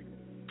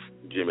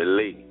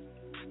Lee.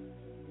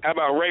 How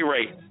about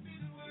Ray?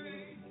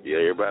 Yeah,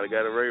 everybody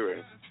got a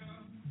Ray.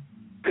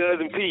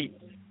 Cousin Pete.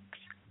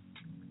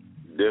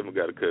 Definitely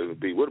got a Cousin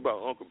Pete. What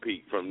about Uncle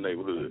Pete from the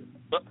neighborhood?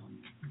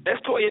 That's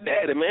Toya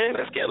Daddy, man.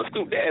 That's Scandal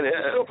Scoop Daddy.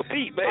 Uncle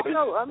Pete, baby.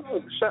 I know.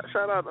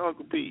 Shout out to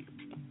Uncle Pete.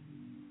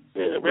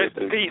 Yeah, rest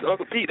in peace,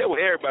 Uncle Pete. That was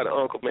everybody's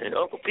uncle, man.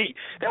 Uncle Pete.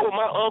 That was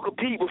my Uncle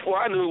Pete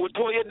before I knew it was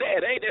Toya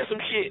Daddy. Ain't that some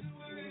shit?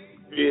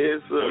 Yes,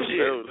 sir.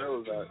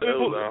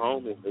 That was our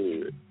homie.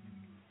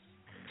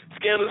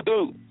 Scandal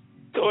Scoop.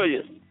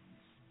 Toya.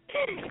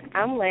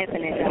 I'm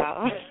laughing at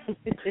y'all.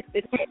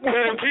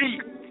 Cousin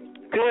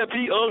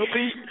Pete, Uncle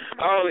Pete.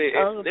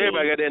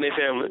 Everybody got that in their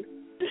family.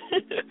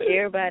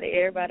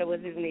 Everybody was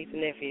his niece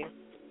and nephew.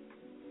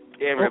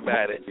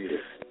 Everybody.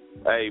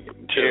 Hey,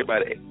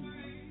 everybody.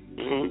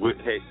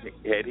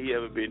 Had he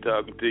ever been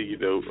talking to you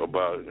though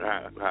about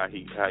how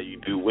you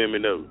do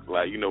women though?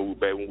 Like, you know,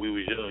 back when we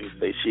was young, he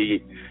say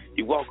shit.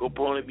 You walk up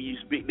on him, you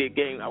spit that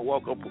game. I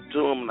walk up to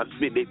him and I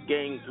spit that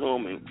game to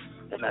him,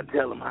 and I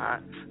tell him how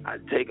I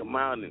take him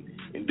out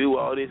and do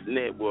all this and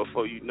that. Boy,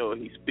 before you know it,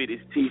 he spit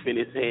his teeth in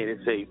his hand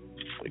and say,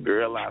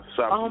 "Girl, I'll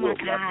stop." Oh my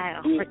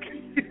God!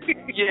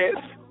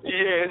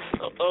 Yes,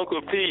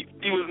 Uncle Pete,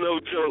 he was no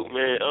joke,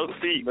 man. Uncle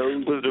Pete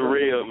was the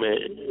real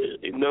man.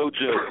 No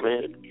joke,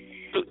 man.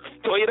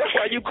 So yeah, that's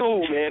why you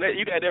cool, man.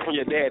 You got that from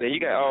your dad, and you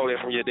got all that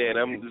from your dad.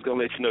 I'm just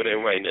gonna let you know that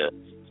right now.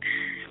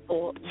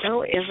 Well,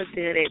 don't ever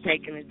tell that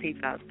taking the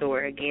teeth out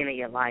story again in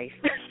your life.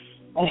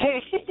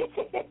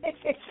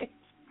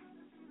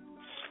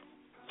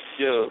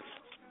 Yeah,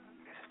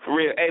 for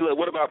real. Hey, look,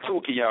 what about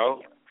Pookie,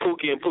 y'all?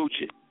 Pookie and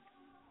Poochie.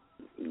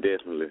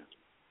 Definitely.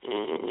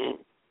 Mm-hmm.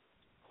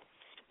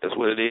 That's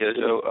what it is,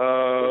 yo.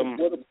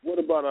 What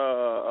about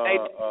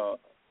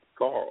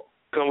Carl?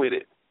 Come with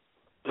it.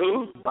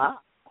 Who? Bob.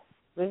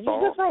 Did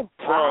you just say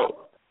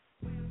Carl.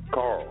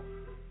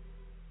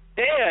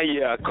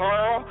 Yeah,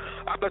 Carl.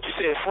 I thought you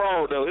said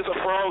frog, though. It's a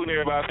frog in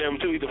everybody's family,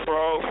 too. Either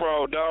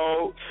frog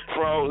dog,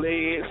 frog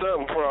leg,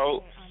 something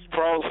frog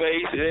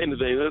face, anything.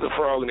 There's a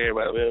frog in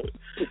everybody's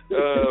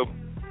family.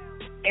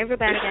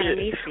 Everybody got a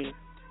Missy.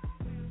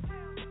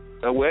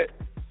 A what?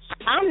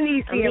 I'm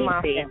Missy in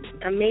my family.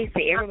 A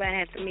Missy. Everybody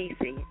has a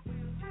Missy.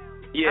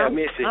 Yeah,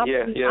 Missy.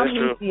 Yeah, that's true.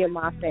 I'm Missy in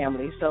my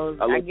family, so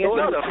I guess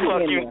I'm the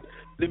fuck you.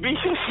 The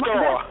beach is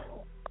star.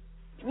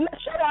 No,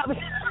 shut up.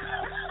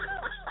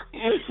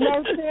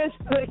 No,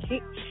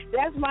 seriously.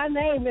 That's my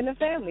name in the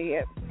family.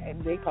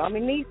 They call me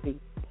Niecy.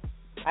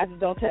 I just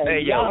don't tell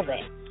y'all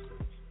that.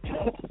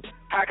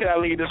 How can I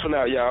leave this one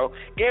out, y'all?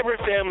 Every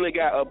family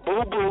got a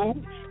boo-boo,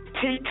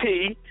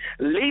 TT,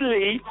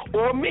 Lily,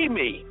 or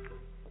Mimi.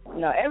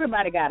 No,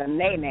 everybody got a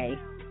nay-nay.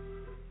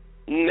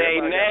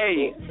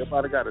 Nay-nay.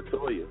 Everybody got a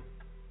Toya.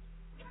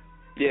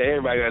 Yeah,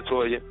 everybody got a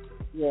Toya.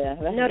 Yeah,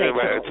 no, they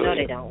don't. No,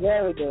 they don't.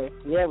 Yeah, we do.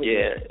 Yeah, we do.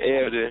 Yeah,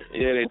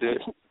 they do.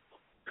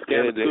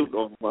 Yeah, they do.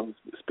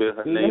 Spell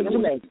her name.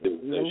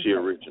 She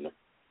original.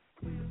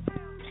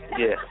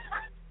 Yeah.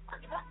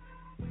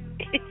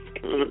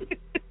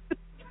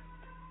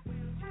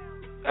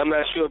 I'm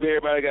not sure if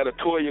everybody got a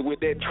Toya with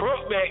that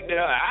truck back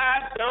there.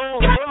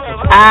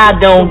 I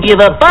don't give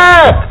a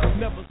fuck.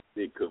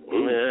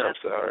 Man, I'm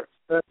sorry.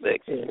 I'm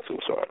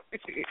sorry.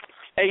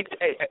 Hey,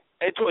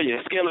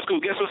 Toya, Scandal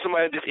Scoop, guess what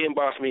somebody just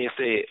inboxed me and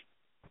said?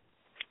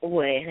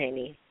 What,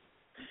 honey?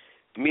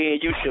 Me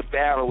and you should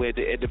battle at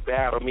the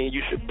battle. Me and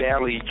you should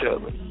battle each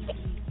other.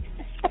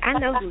 I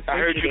know who I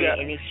heard said you that, got,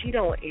 and if she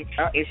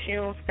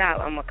don't stop,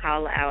 I'm gonna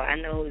call her out. I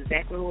know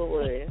exactly who it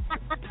was.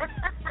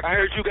 I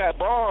heard you got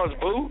bars,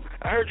 boo.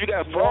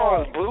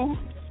 Boo.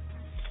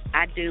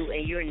 I do,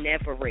 and you're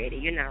never ready.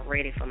 You're not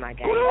ready for my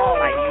game.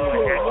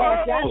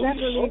 I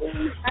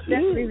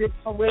definitely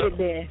come with it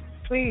then.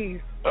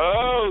 Please.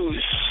 Oh,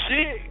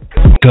 shit.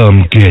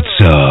 Come get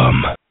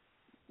some.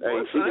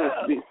 Hey, she gonna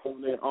spit some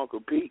of that Uncle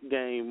Pete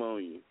game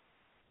on you.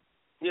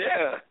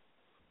 Yeah.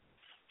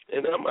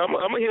 And I'm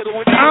hit her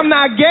with that. I'm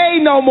not gay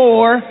no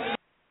more.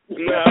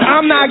 No,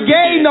 I'm not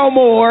gay no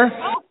more.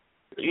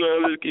 No,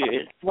 look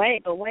here.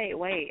 Wait.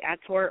 I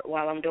twerk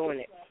while I'm doing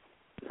it.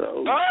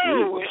 Oh,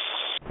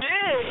 shit.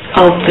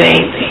 Oh,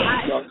 baby.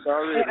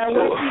 And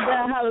when she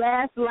done, her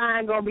last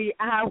line gonna be,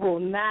 "I will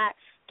not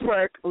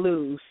twerk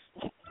loose."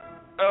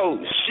 Oh,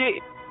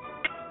 shit.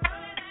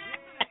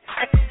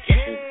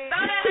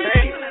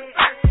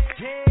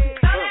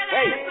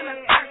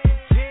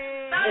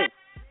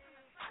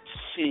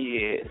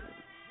 Shit.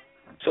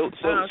 So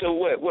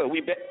what?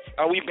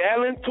 Are we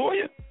battling,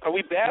 Toya? Are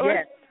we battling?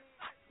 Yes.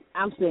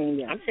 I'm saying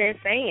yes. I'm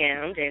just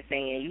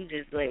saying. You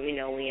just let me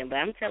know when. But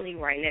I'm telling you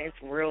right now,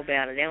 it's real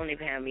battle. They don't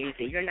even have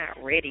music. You're not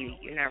ready.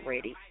 You ain't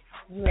ready.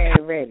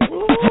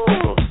 Ooh.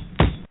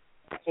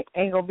 It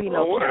ain't gonna be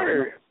no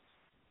word.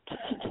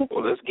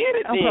 Well, let's get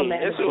it then.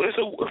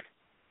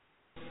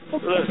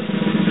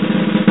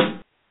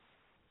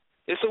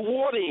 It's a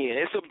war then.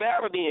 It's a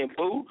battle then,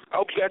 boo. I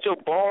hope you got your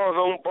bars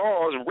on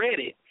bars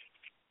ready.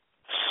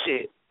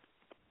 Shit.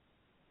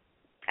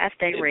 I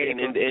stay ready.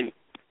 And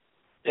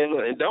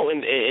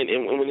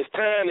when it's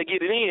time to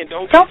get it in,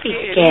 don't be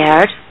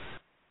scared.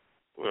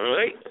 All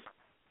right.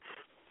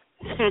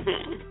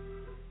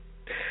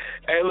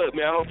 Hey, look,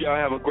 man. I hope y'all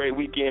have a great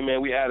weekend,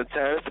 man. We out of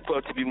time. It's the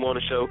Puff TV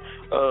Morning Show.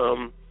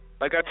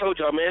 Like I told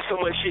y'all, man, so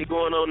much shit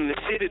going on in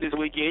the city this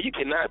weekend. You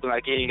cannot be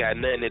like you ain't got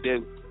nothing to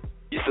do.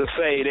 You should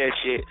say that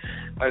shit.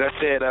 Like I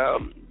said,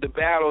 the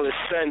battle is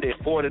Sunday,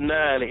 4 to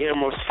 9 in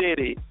Emerald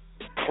City.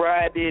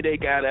 Friday they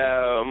got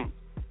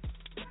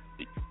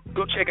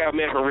go check out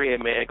Memphis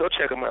Red, man. Go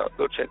check them out.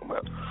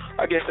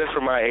 I guess that's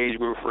for my age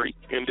group, freak,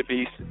 and to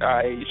be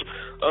our age.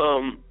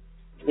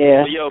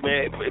 Yeah. But yo,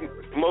 man.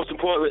 Most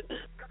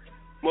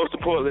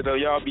importantly though,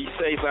 y'all be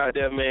safe out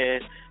there,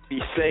 man. Be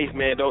safe,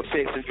 man. Don't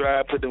text and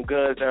drive. Put them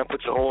guns down.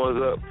 Put your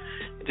horns up.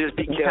 Just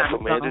be careful,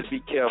 man. Just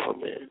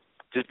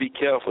be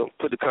careful.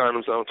 Put the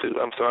condoms on, too.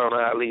 I'm sorry, I don't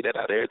know how I leave that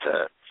out every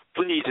time.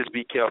 Please just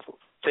be careful.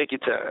 Take your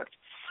time.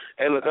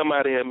 Hey, look, I'm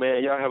out of here,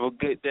 man. Y'all have a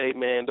good day,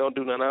 man. Don't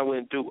do nothing I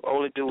wouldn't do.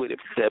 Only do it if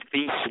the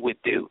beast would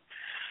do.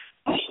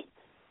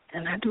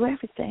 And I do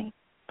everything.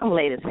 I'm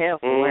late as hell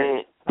for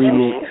work.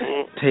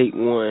 Remix, take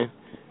one.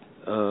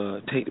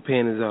 Take the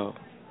panties off.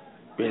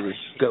 Ready,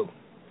 go.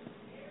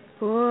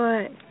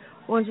 Boy,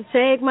 won't you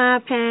take my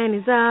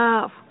panties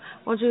off?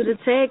 Want you to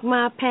take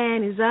my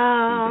panties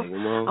off.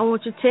 I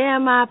want you to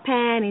tear my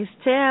panties,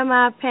 tear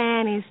my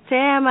panties,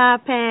 tear my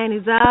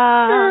panties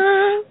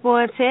off.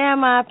 Boy, tear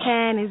my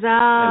panties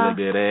off.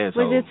 Hey, look that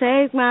asshole. Would you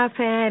take my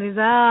panties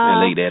off?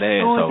 Hey, look that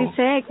asshole. I want you to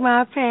take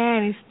my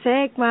panties,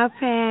 take my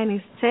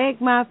panties, take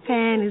my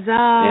panties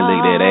off. Hey,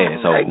 look that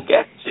asshole. I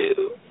got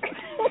you.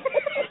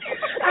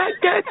 I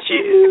got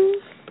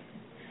you.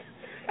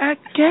 I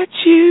got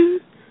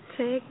you.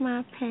 Take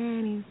my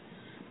panties.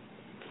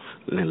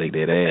 Look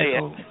that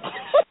asshole.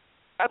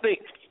 I think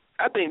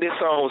this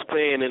song was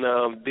playing in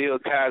Bill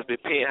Cosby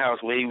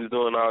penthouse where he was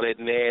doing all that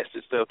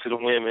nasty stuff to the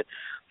women.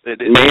 This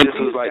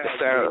was like the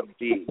sound.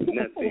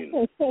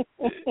 Nothing.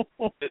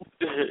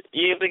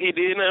 You didn't think he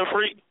did nothing,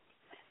 freak?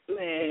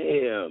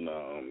 Man, hell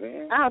no,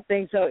 man. I don't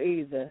think so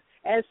either.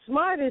 As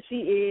smart as he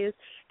is,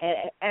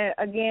 and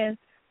again,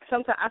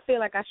 sometimes I feel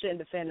like I shouldn't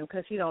defend him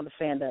because he don't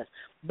defend us.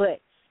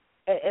 But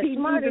as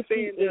smart as he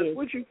is,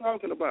 what you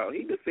talking about?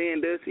 He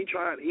defend us. He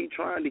trying to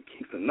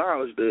keep some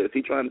knowledge to us.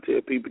 He trying to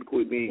tell people to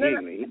quit being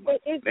ignorant.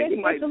 He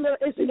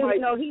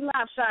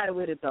lopsided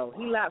with it though. I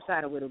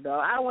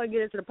don't want to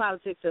get into the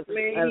politics of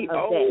he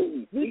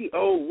old. He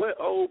old. What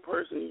old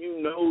person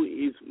you know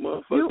is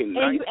motherfucking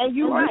nice? And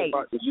you're right.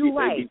 You're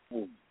right.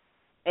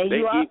 And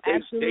you are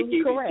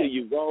absolutely correct. They give it to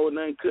you raw and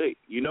uncut.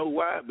 You know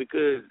why?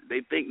 Because they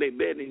think they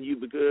better than you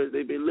because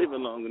they've been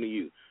living longer than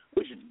you.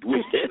 Which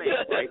that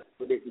ain't right.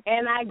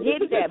 And I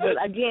get that, but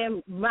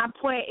again, my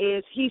point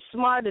is he's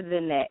smarter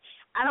than that.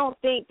 I don't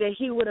think that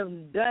he would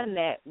have done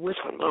that with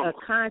a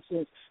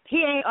conscience. He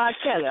ain't R.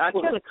 Kelly. R.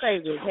 Kelly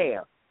crazy as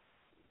hell.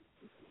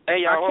 Hey,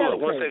 y'all, hold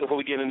on 1 second before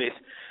we get in this.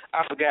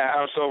 I forgot.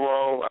 I'm so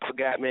wrong. I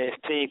forgot, man.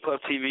 It's Team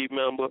Puff TV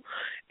member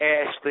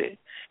Ashley.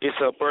 It's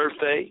her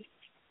birthday.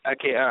 I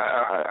can't.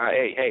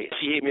 Hey,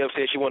 she hit me up,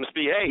 said she want to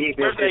speak. Hey,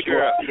 birthday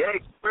girl. Hey,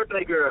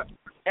 birthday girl.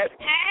 Happy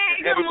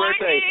good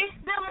birthday.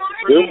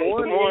 Good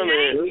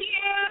morning.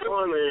 Good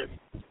morning.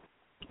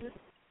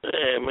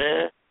 Hey,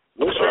 man.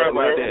 I'm sorry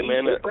about that,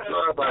 man.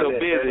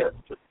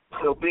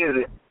 So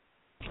busy.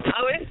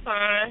 Oh, it's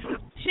fine.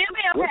 She'll be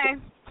okay.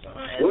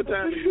 What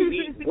time do you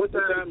eat? What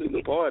time is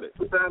the party?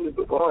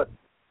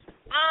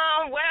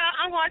 Well,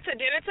 I'm going to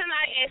dinner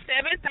tonight at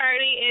 7:30,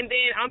 and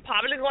then I'm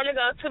probably going to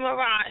go to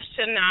Mirage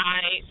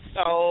tonight.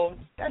 So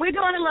we're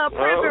doing a little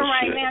prepping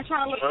right now,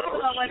 trying to look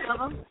cool or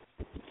whatever.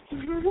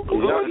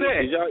 Who's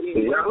that? Y'all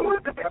eating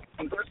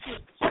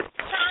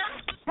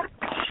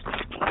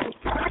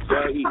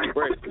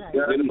breakfast?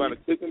 Anybody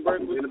cooking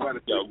breakfast?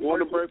 Y'all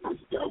going to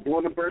breakfast? No, we're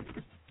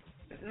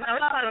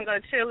going to go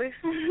to Chili's.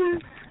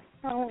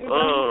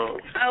 We'll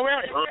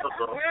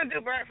do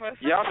breakfast.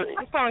 Y'all can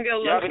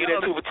get that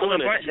 2 for $20.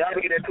 You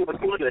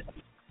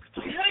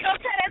ain't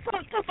gonna tell that 2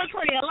 for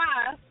 $20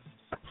 alive.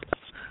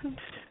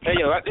 Hey,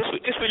 yo, this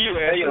for you,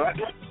 man.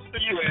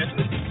 This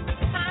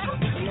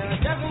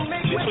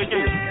for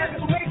you.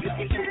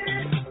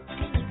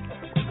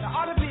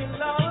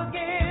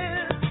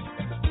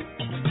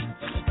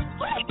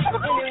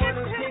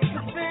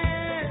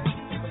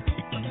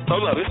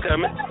 Hold up, it's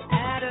coming.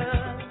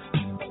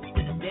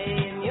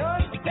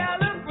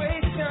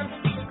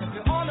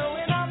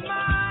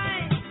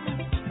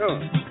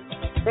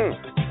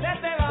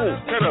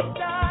 Turn up.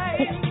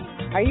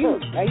 Are you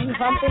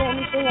humping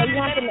anything? Are you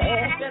humping the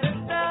air?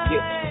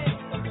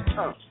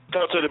 Yeah.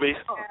 Talk to the bass.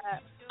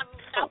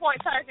 Stop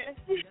point talking.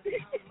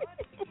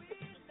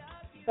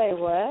 Say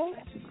what?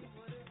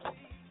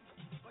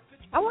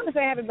 I want to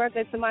say happy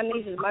birthday to my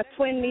nieces. My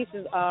twin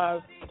nieces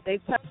they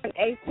turned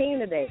 18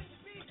 today.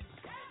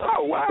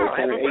 Oh wow!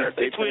 Happy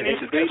birthday, twin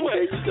nieces. Guess what?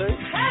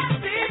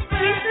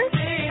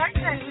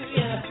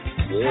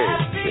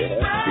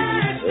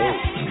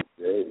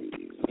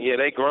 Yeah,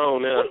 they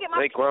grown now.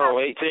 They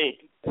grown, 18.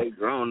 They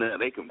grown now.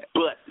 They can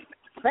bust it.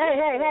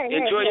 Hey.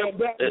 Enjoy your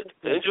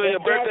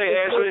birthday,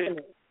 Ashley.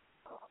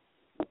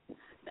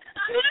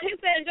 He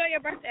said enjoy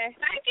your birthday.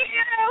 Thank you.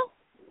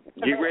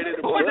 Get ready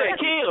to Who's that,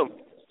 Kim?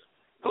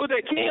 Who's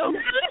that, Kim?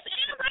 That's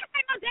Amber. I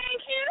ain't no dang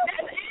Kim.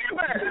 That's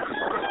Amber.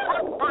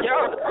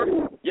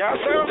 Y'all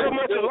sound so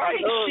much alike.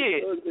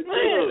 Shit.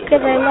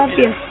 Because I love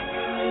you.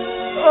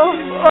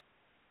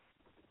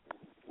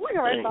 Look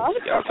at myself.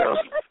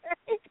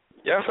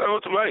 Y'all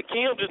sound so alike.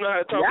 Kim just know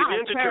how to talk to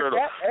Ninja Turtle.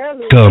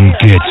 Come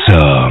get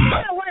some.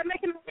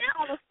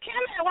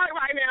 Kim at work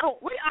right now.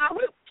 We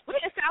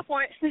at South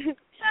Point.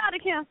 Shout out to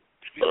Kim.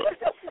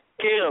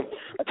 Kim,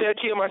 tell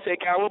Kim I said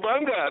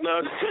cowabunga.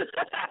 No.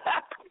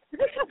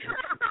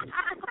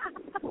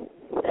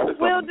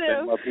 Will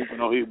do. My people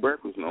don't eat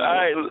breakfast no more. All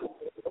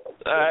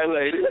right,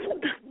 ladies.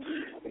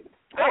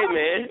 Hey, Hey,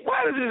 man,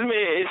 why does this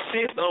man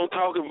insist on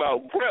talking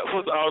about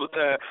breakfast all the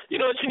time? You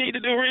know what you need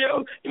to do,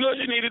 Rio? You know what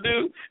you need to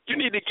do? You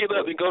need to get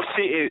up and go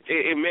sit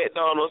in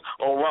McDonald's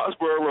on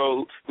Roxborough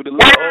Road with the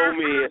little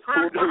old men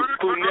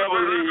who never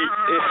leave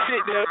and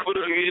sit there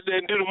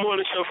and do the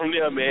morning show from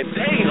there, man.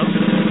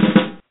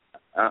 Damn.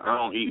 I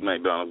don't eat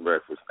McDonald's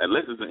breakfast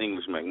unless it's an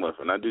English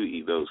McMuffin. I do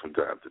eat those from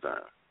time to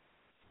time.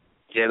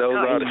 Yeah, those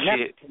are the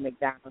shit.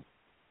 McDonald's.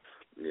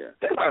 Yeah,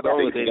 that's not the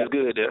only thing that's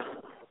good there.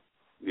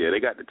 Yeah,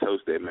 they got to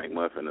toast that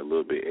McMuffin a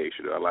little bit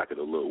extra. I like it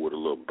a little with a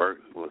little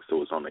burnt,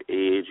 so it's on the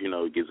edge. You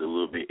know, it gives a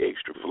little bit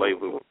extra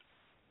flavor.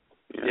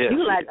 Yeah.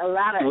 You like a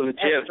lot of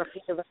extra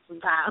flavor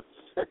sometimes.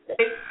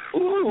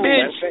 Ooh,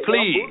 bitch,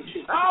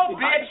 please. Oh,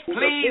 bitch,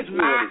 please,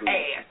 my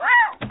ass.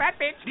 Fat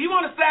bitch. Do you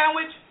want a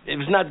sandwich? It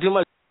was not too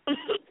much.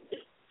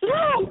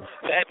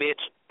 Fat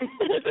bitch.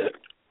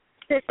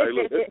 Hey,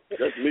 look,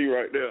 that's me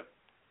right there.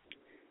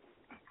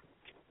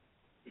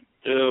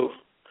 Yo.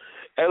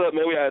 Hey, look,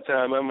 man, we out of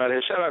time. I'm out of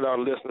here. Shout out to all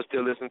the listeners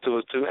still listening to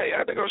us, too. Hey,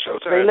 I think on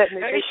Showtime.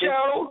 Hey,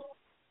 Show.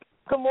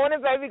 Good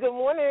morning, baby. Good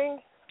morning.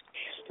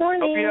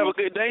 Hope you have a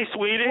good day,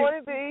 sweetie. Good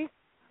morning, B.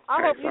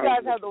 I hope you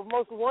guys have the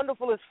most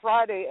wonderfulest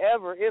Friday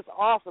ever. It's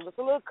awesome. It's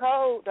a little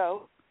cold,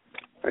 though.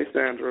 Hey,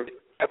 Sandra.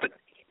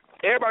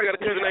 Everybody got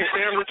a cousin named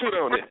Sandra, too,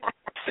 don't they?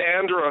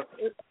 Sandra.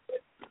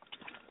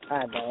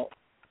 I don't.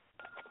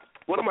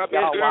 One of my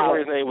best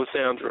girlfriends' name was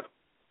Sandra.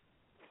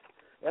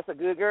 That's a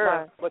good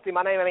girl. But see,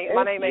 my name ain't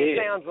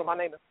Sandra. My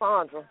name is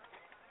Sandra.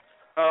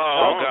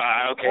 Oh,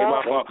 God. Okay,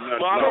 my fault. My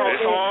fault,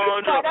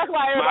 Sandra. That's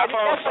why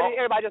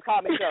everybody just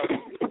called me Joe.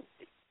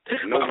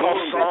 My fault,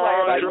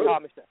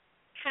 Sandra.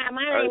 Hi, my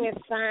name is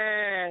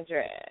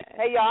Sandra.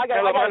 Hey, y'all, I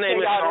got to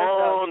tell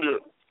y'all this,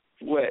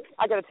 though. What?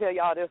 I got to tell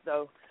y'all this,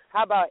 though.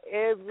 How about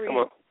every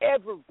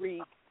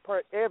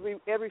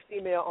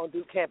female on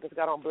Duke campus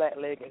got on black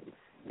leggings?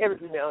 Every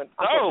female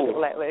on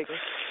black leggings.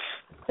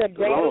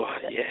 Today,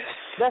 yes.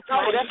 That's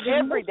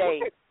every day.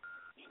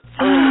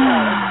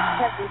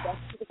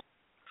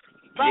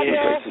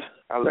 Yes,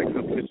 I like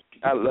them.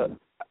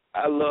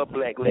 I love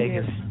black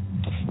leggings.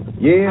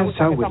 Yes,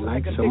 I would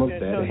like some of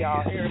that.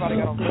 Everybody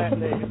got on black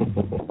leggings.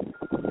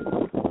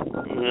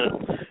 Yeah.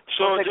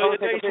 So enjoy your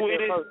day,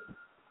 sweetie.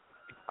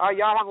 All right,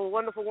 y'all have a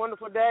wonderful,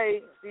 wonderful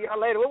day. See y'all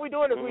later. What are we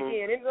doing this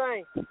weekend?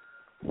 Anything?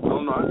 I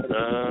don't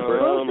We're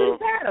know.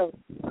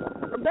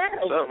 the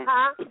battle.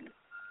 Huh?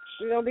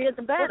 We're going to be at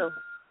the battle.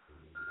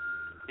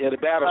 Yeah, the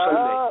battle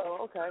Sunday.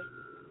 Oh, okay.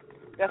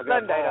 That's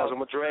Sunday, though. I'm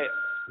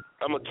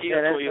going to kill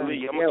Toya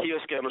Lee. I'm going to kill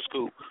Scandal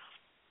Scoop.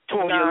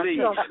 Toya Lee.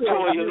 Scandal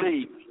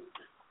Scoop.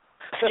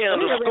 She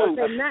don't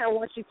say nothing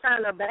once she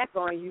turn her back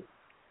on you.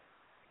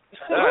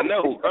 I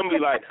know. I'm going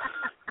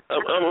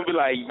to be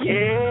like,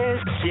 yes.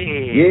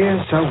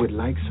 Yes, I would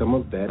like some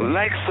of that.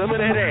 Like some of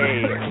that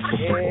ass.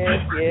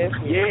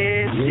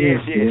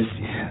 Yes.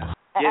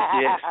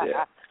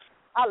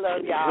 I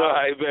love y'all. All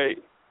right, babe.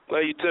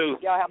 Love you, too.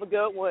 Y'all have a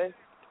good one.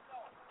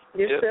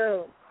 You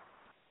too.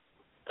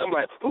 I'm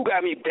like, who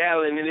got me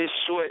battling in this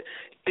short,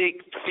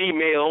 thick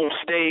female on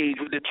stage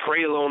with the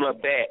trailer on her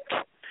back?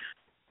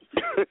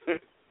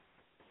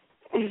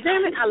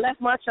 Damn it, I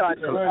left my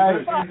charger.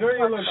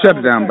 Shut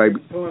it down, baby.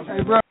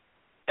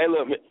 Hey,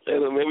 look,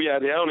 man, we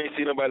out there. I don't even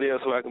see nobody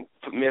else who I can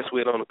mess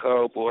with on the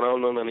call board. I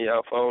don't know none of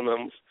y'all phone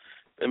numbers.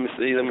 Let me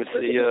see.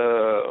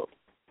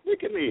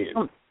 Look at me.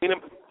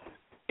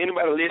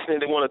 Anybody listening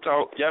that want to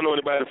talk? Y'all know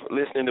anybody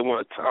listening that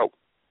want to talk?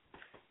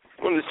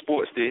 When the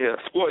Sports still here?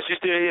 Sports, you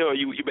still here or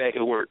you back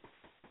at work?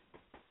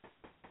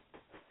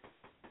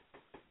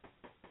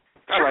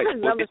 I like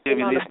Sports.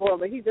 On the board,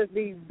 but he just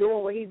be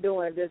doing what he's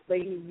doing, just so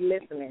he's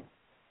listening.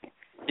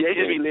 Yeah,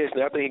 he just be listening.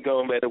 I think he's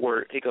going back to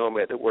work.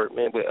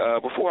 Man. But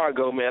before I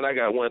go, man, I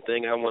got one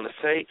thing I want to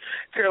say.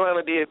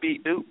 Carolina did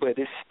beat Duke, but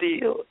it's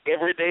still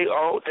every day,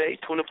 all day,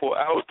 24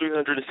 hours,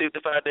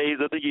 365 days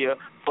of the year.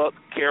 Fuck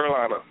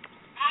Carolina.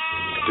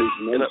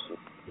 Duke Nation.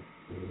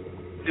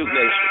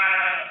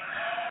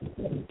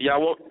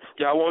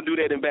 Y'all won't do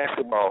that in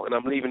basketball, and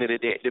I'm leaving it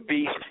at that. The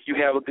Beast, you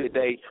have a good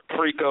day.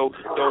 Frico,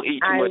 don't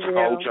eat too much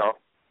old y'all.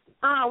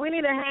 Oh, we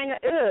need to hang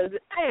up.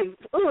 Hey,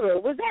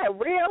 was that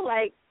real?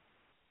 Like,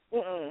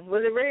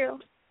 was it real?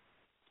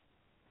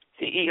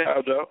 He eat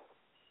hot dog.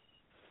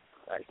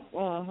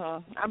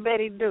 I bet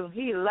he do.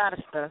 He eat a lot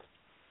of stuff.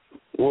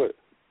 What?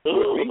 I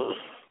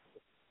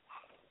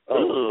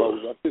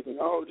pissing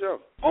all Joe.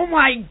 Oh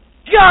my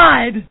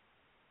God!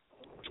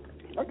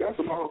 I got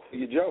some all for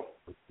you, Joe.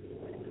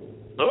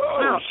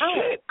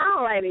 Shit. I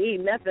don't like to eat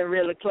nothing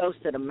really close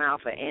to the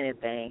mouth or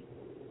anything.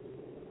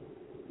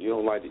 You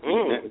don't like to eat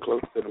nothing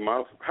close to the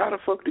mouth? How the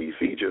fuck do you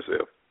feed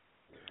yourself?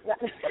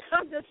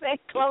 I'm just saying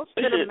close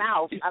to the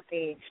mouth. I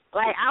mean,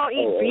 like, I don't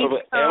eat beef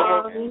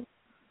tongue.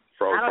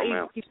 I don't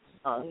eat beef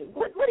tongue.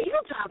 What are you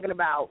talking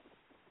about?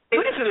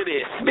 Listen to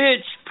this.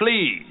 Bitch,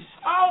 please.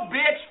 Oh,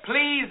 bitch,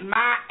 please,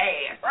 my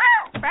ass.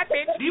 Fat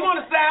bitch. Do you want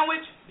a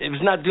sandwich? It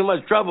was not too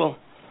much trouble.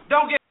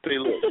 Don't get... Hey,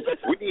 look.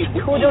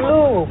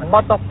 Toodaloo,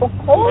 motherfucker.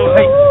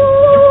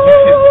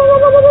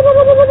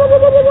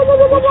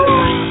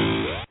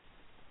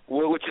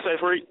 What you say,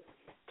 Freak?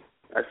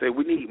 I said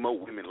we need more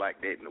women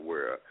like that in the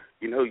world.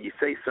 You know, you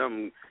say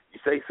something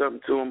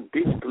to them,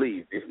 bitch,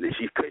 please. And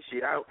she cuts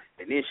you out,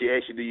 and then she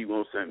asks you, do you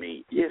want something to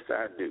eat? Yes,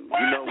 I do.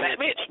 You know what?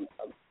 Bitch.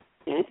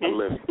 I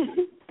love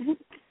you.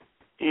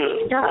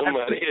 Yeah, I'm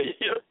out of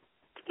here.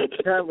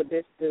 Done with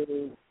this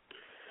dude.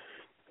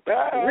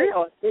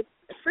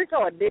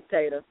 Rico a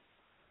dictator.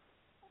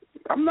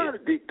 I'm not a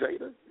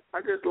dictator. I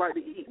just like to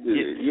eat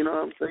good. You know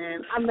what I'm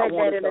saying? I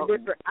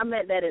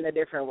meant that in a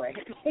different way.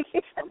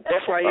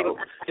 That's why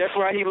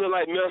he look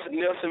like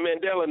Nelson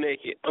Mandela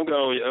naked. I'm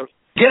going, yo.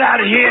 Get out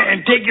of here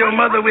and take your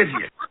mother with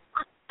you.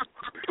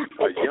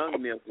 A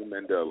young Nelson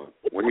Mandela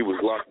when he was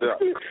locked up.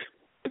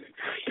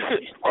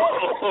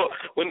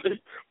 when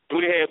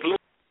he had blue.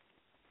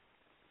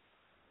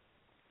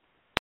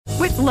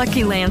 With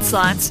Lucky Land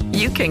Slots,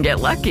 you can get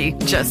lucky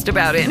just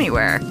about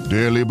anywhere.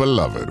 Dearly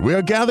beloved, we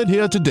are gathered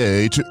here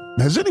today to...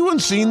 Has anyone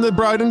seen the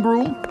bride and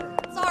groom?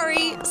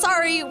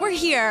 Sorry, we're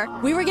here.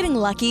 We were getting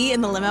lucky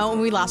in the limo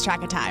and we lost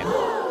track of time.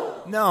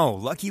 No,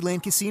 Lucky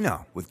Land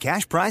Casino, with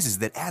cash prizes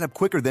that add up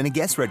quicker than a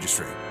guest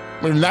registry.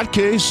 In that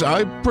case,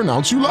 I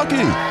pronounce you lucky.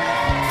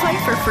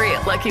 Play for free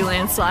at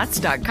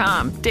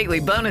LuckyLandSlots.com.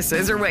 Daily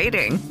bonuses are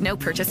waiting. No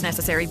purchase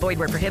necessary. Void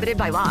where prohibited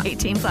by law.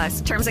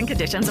 18+. Terms and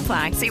conditions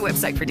apply. See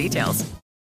website for details.